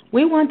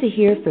 We want to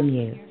hear from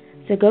you.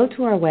 So go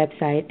to our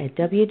website at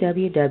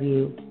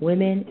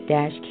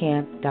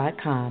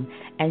www.women-camp.com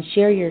and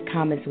share your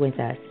comments with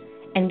us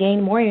and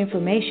gain more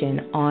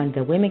information on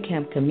the Women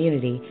Camp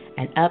community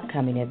and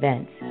upcoming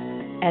events.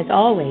 As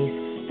always,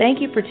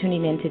 thank you for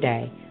tuning in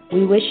today.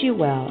 We wish you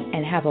well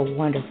and have a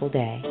wonderful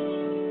day.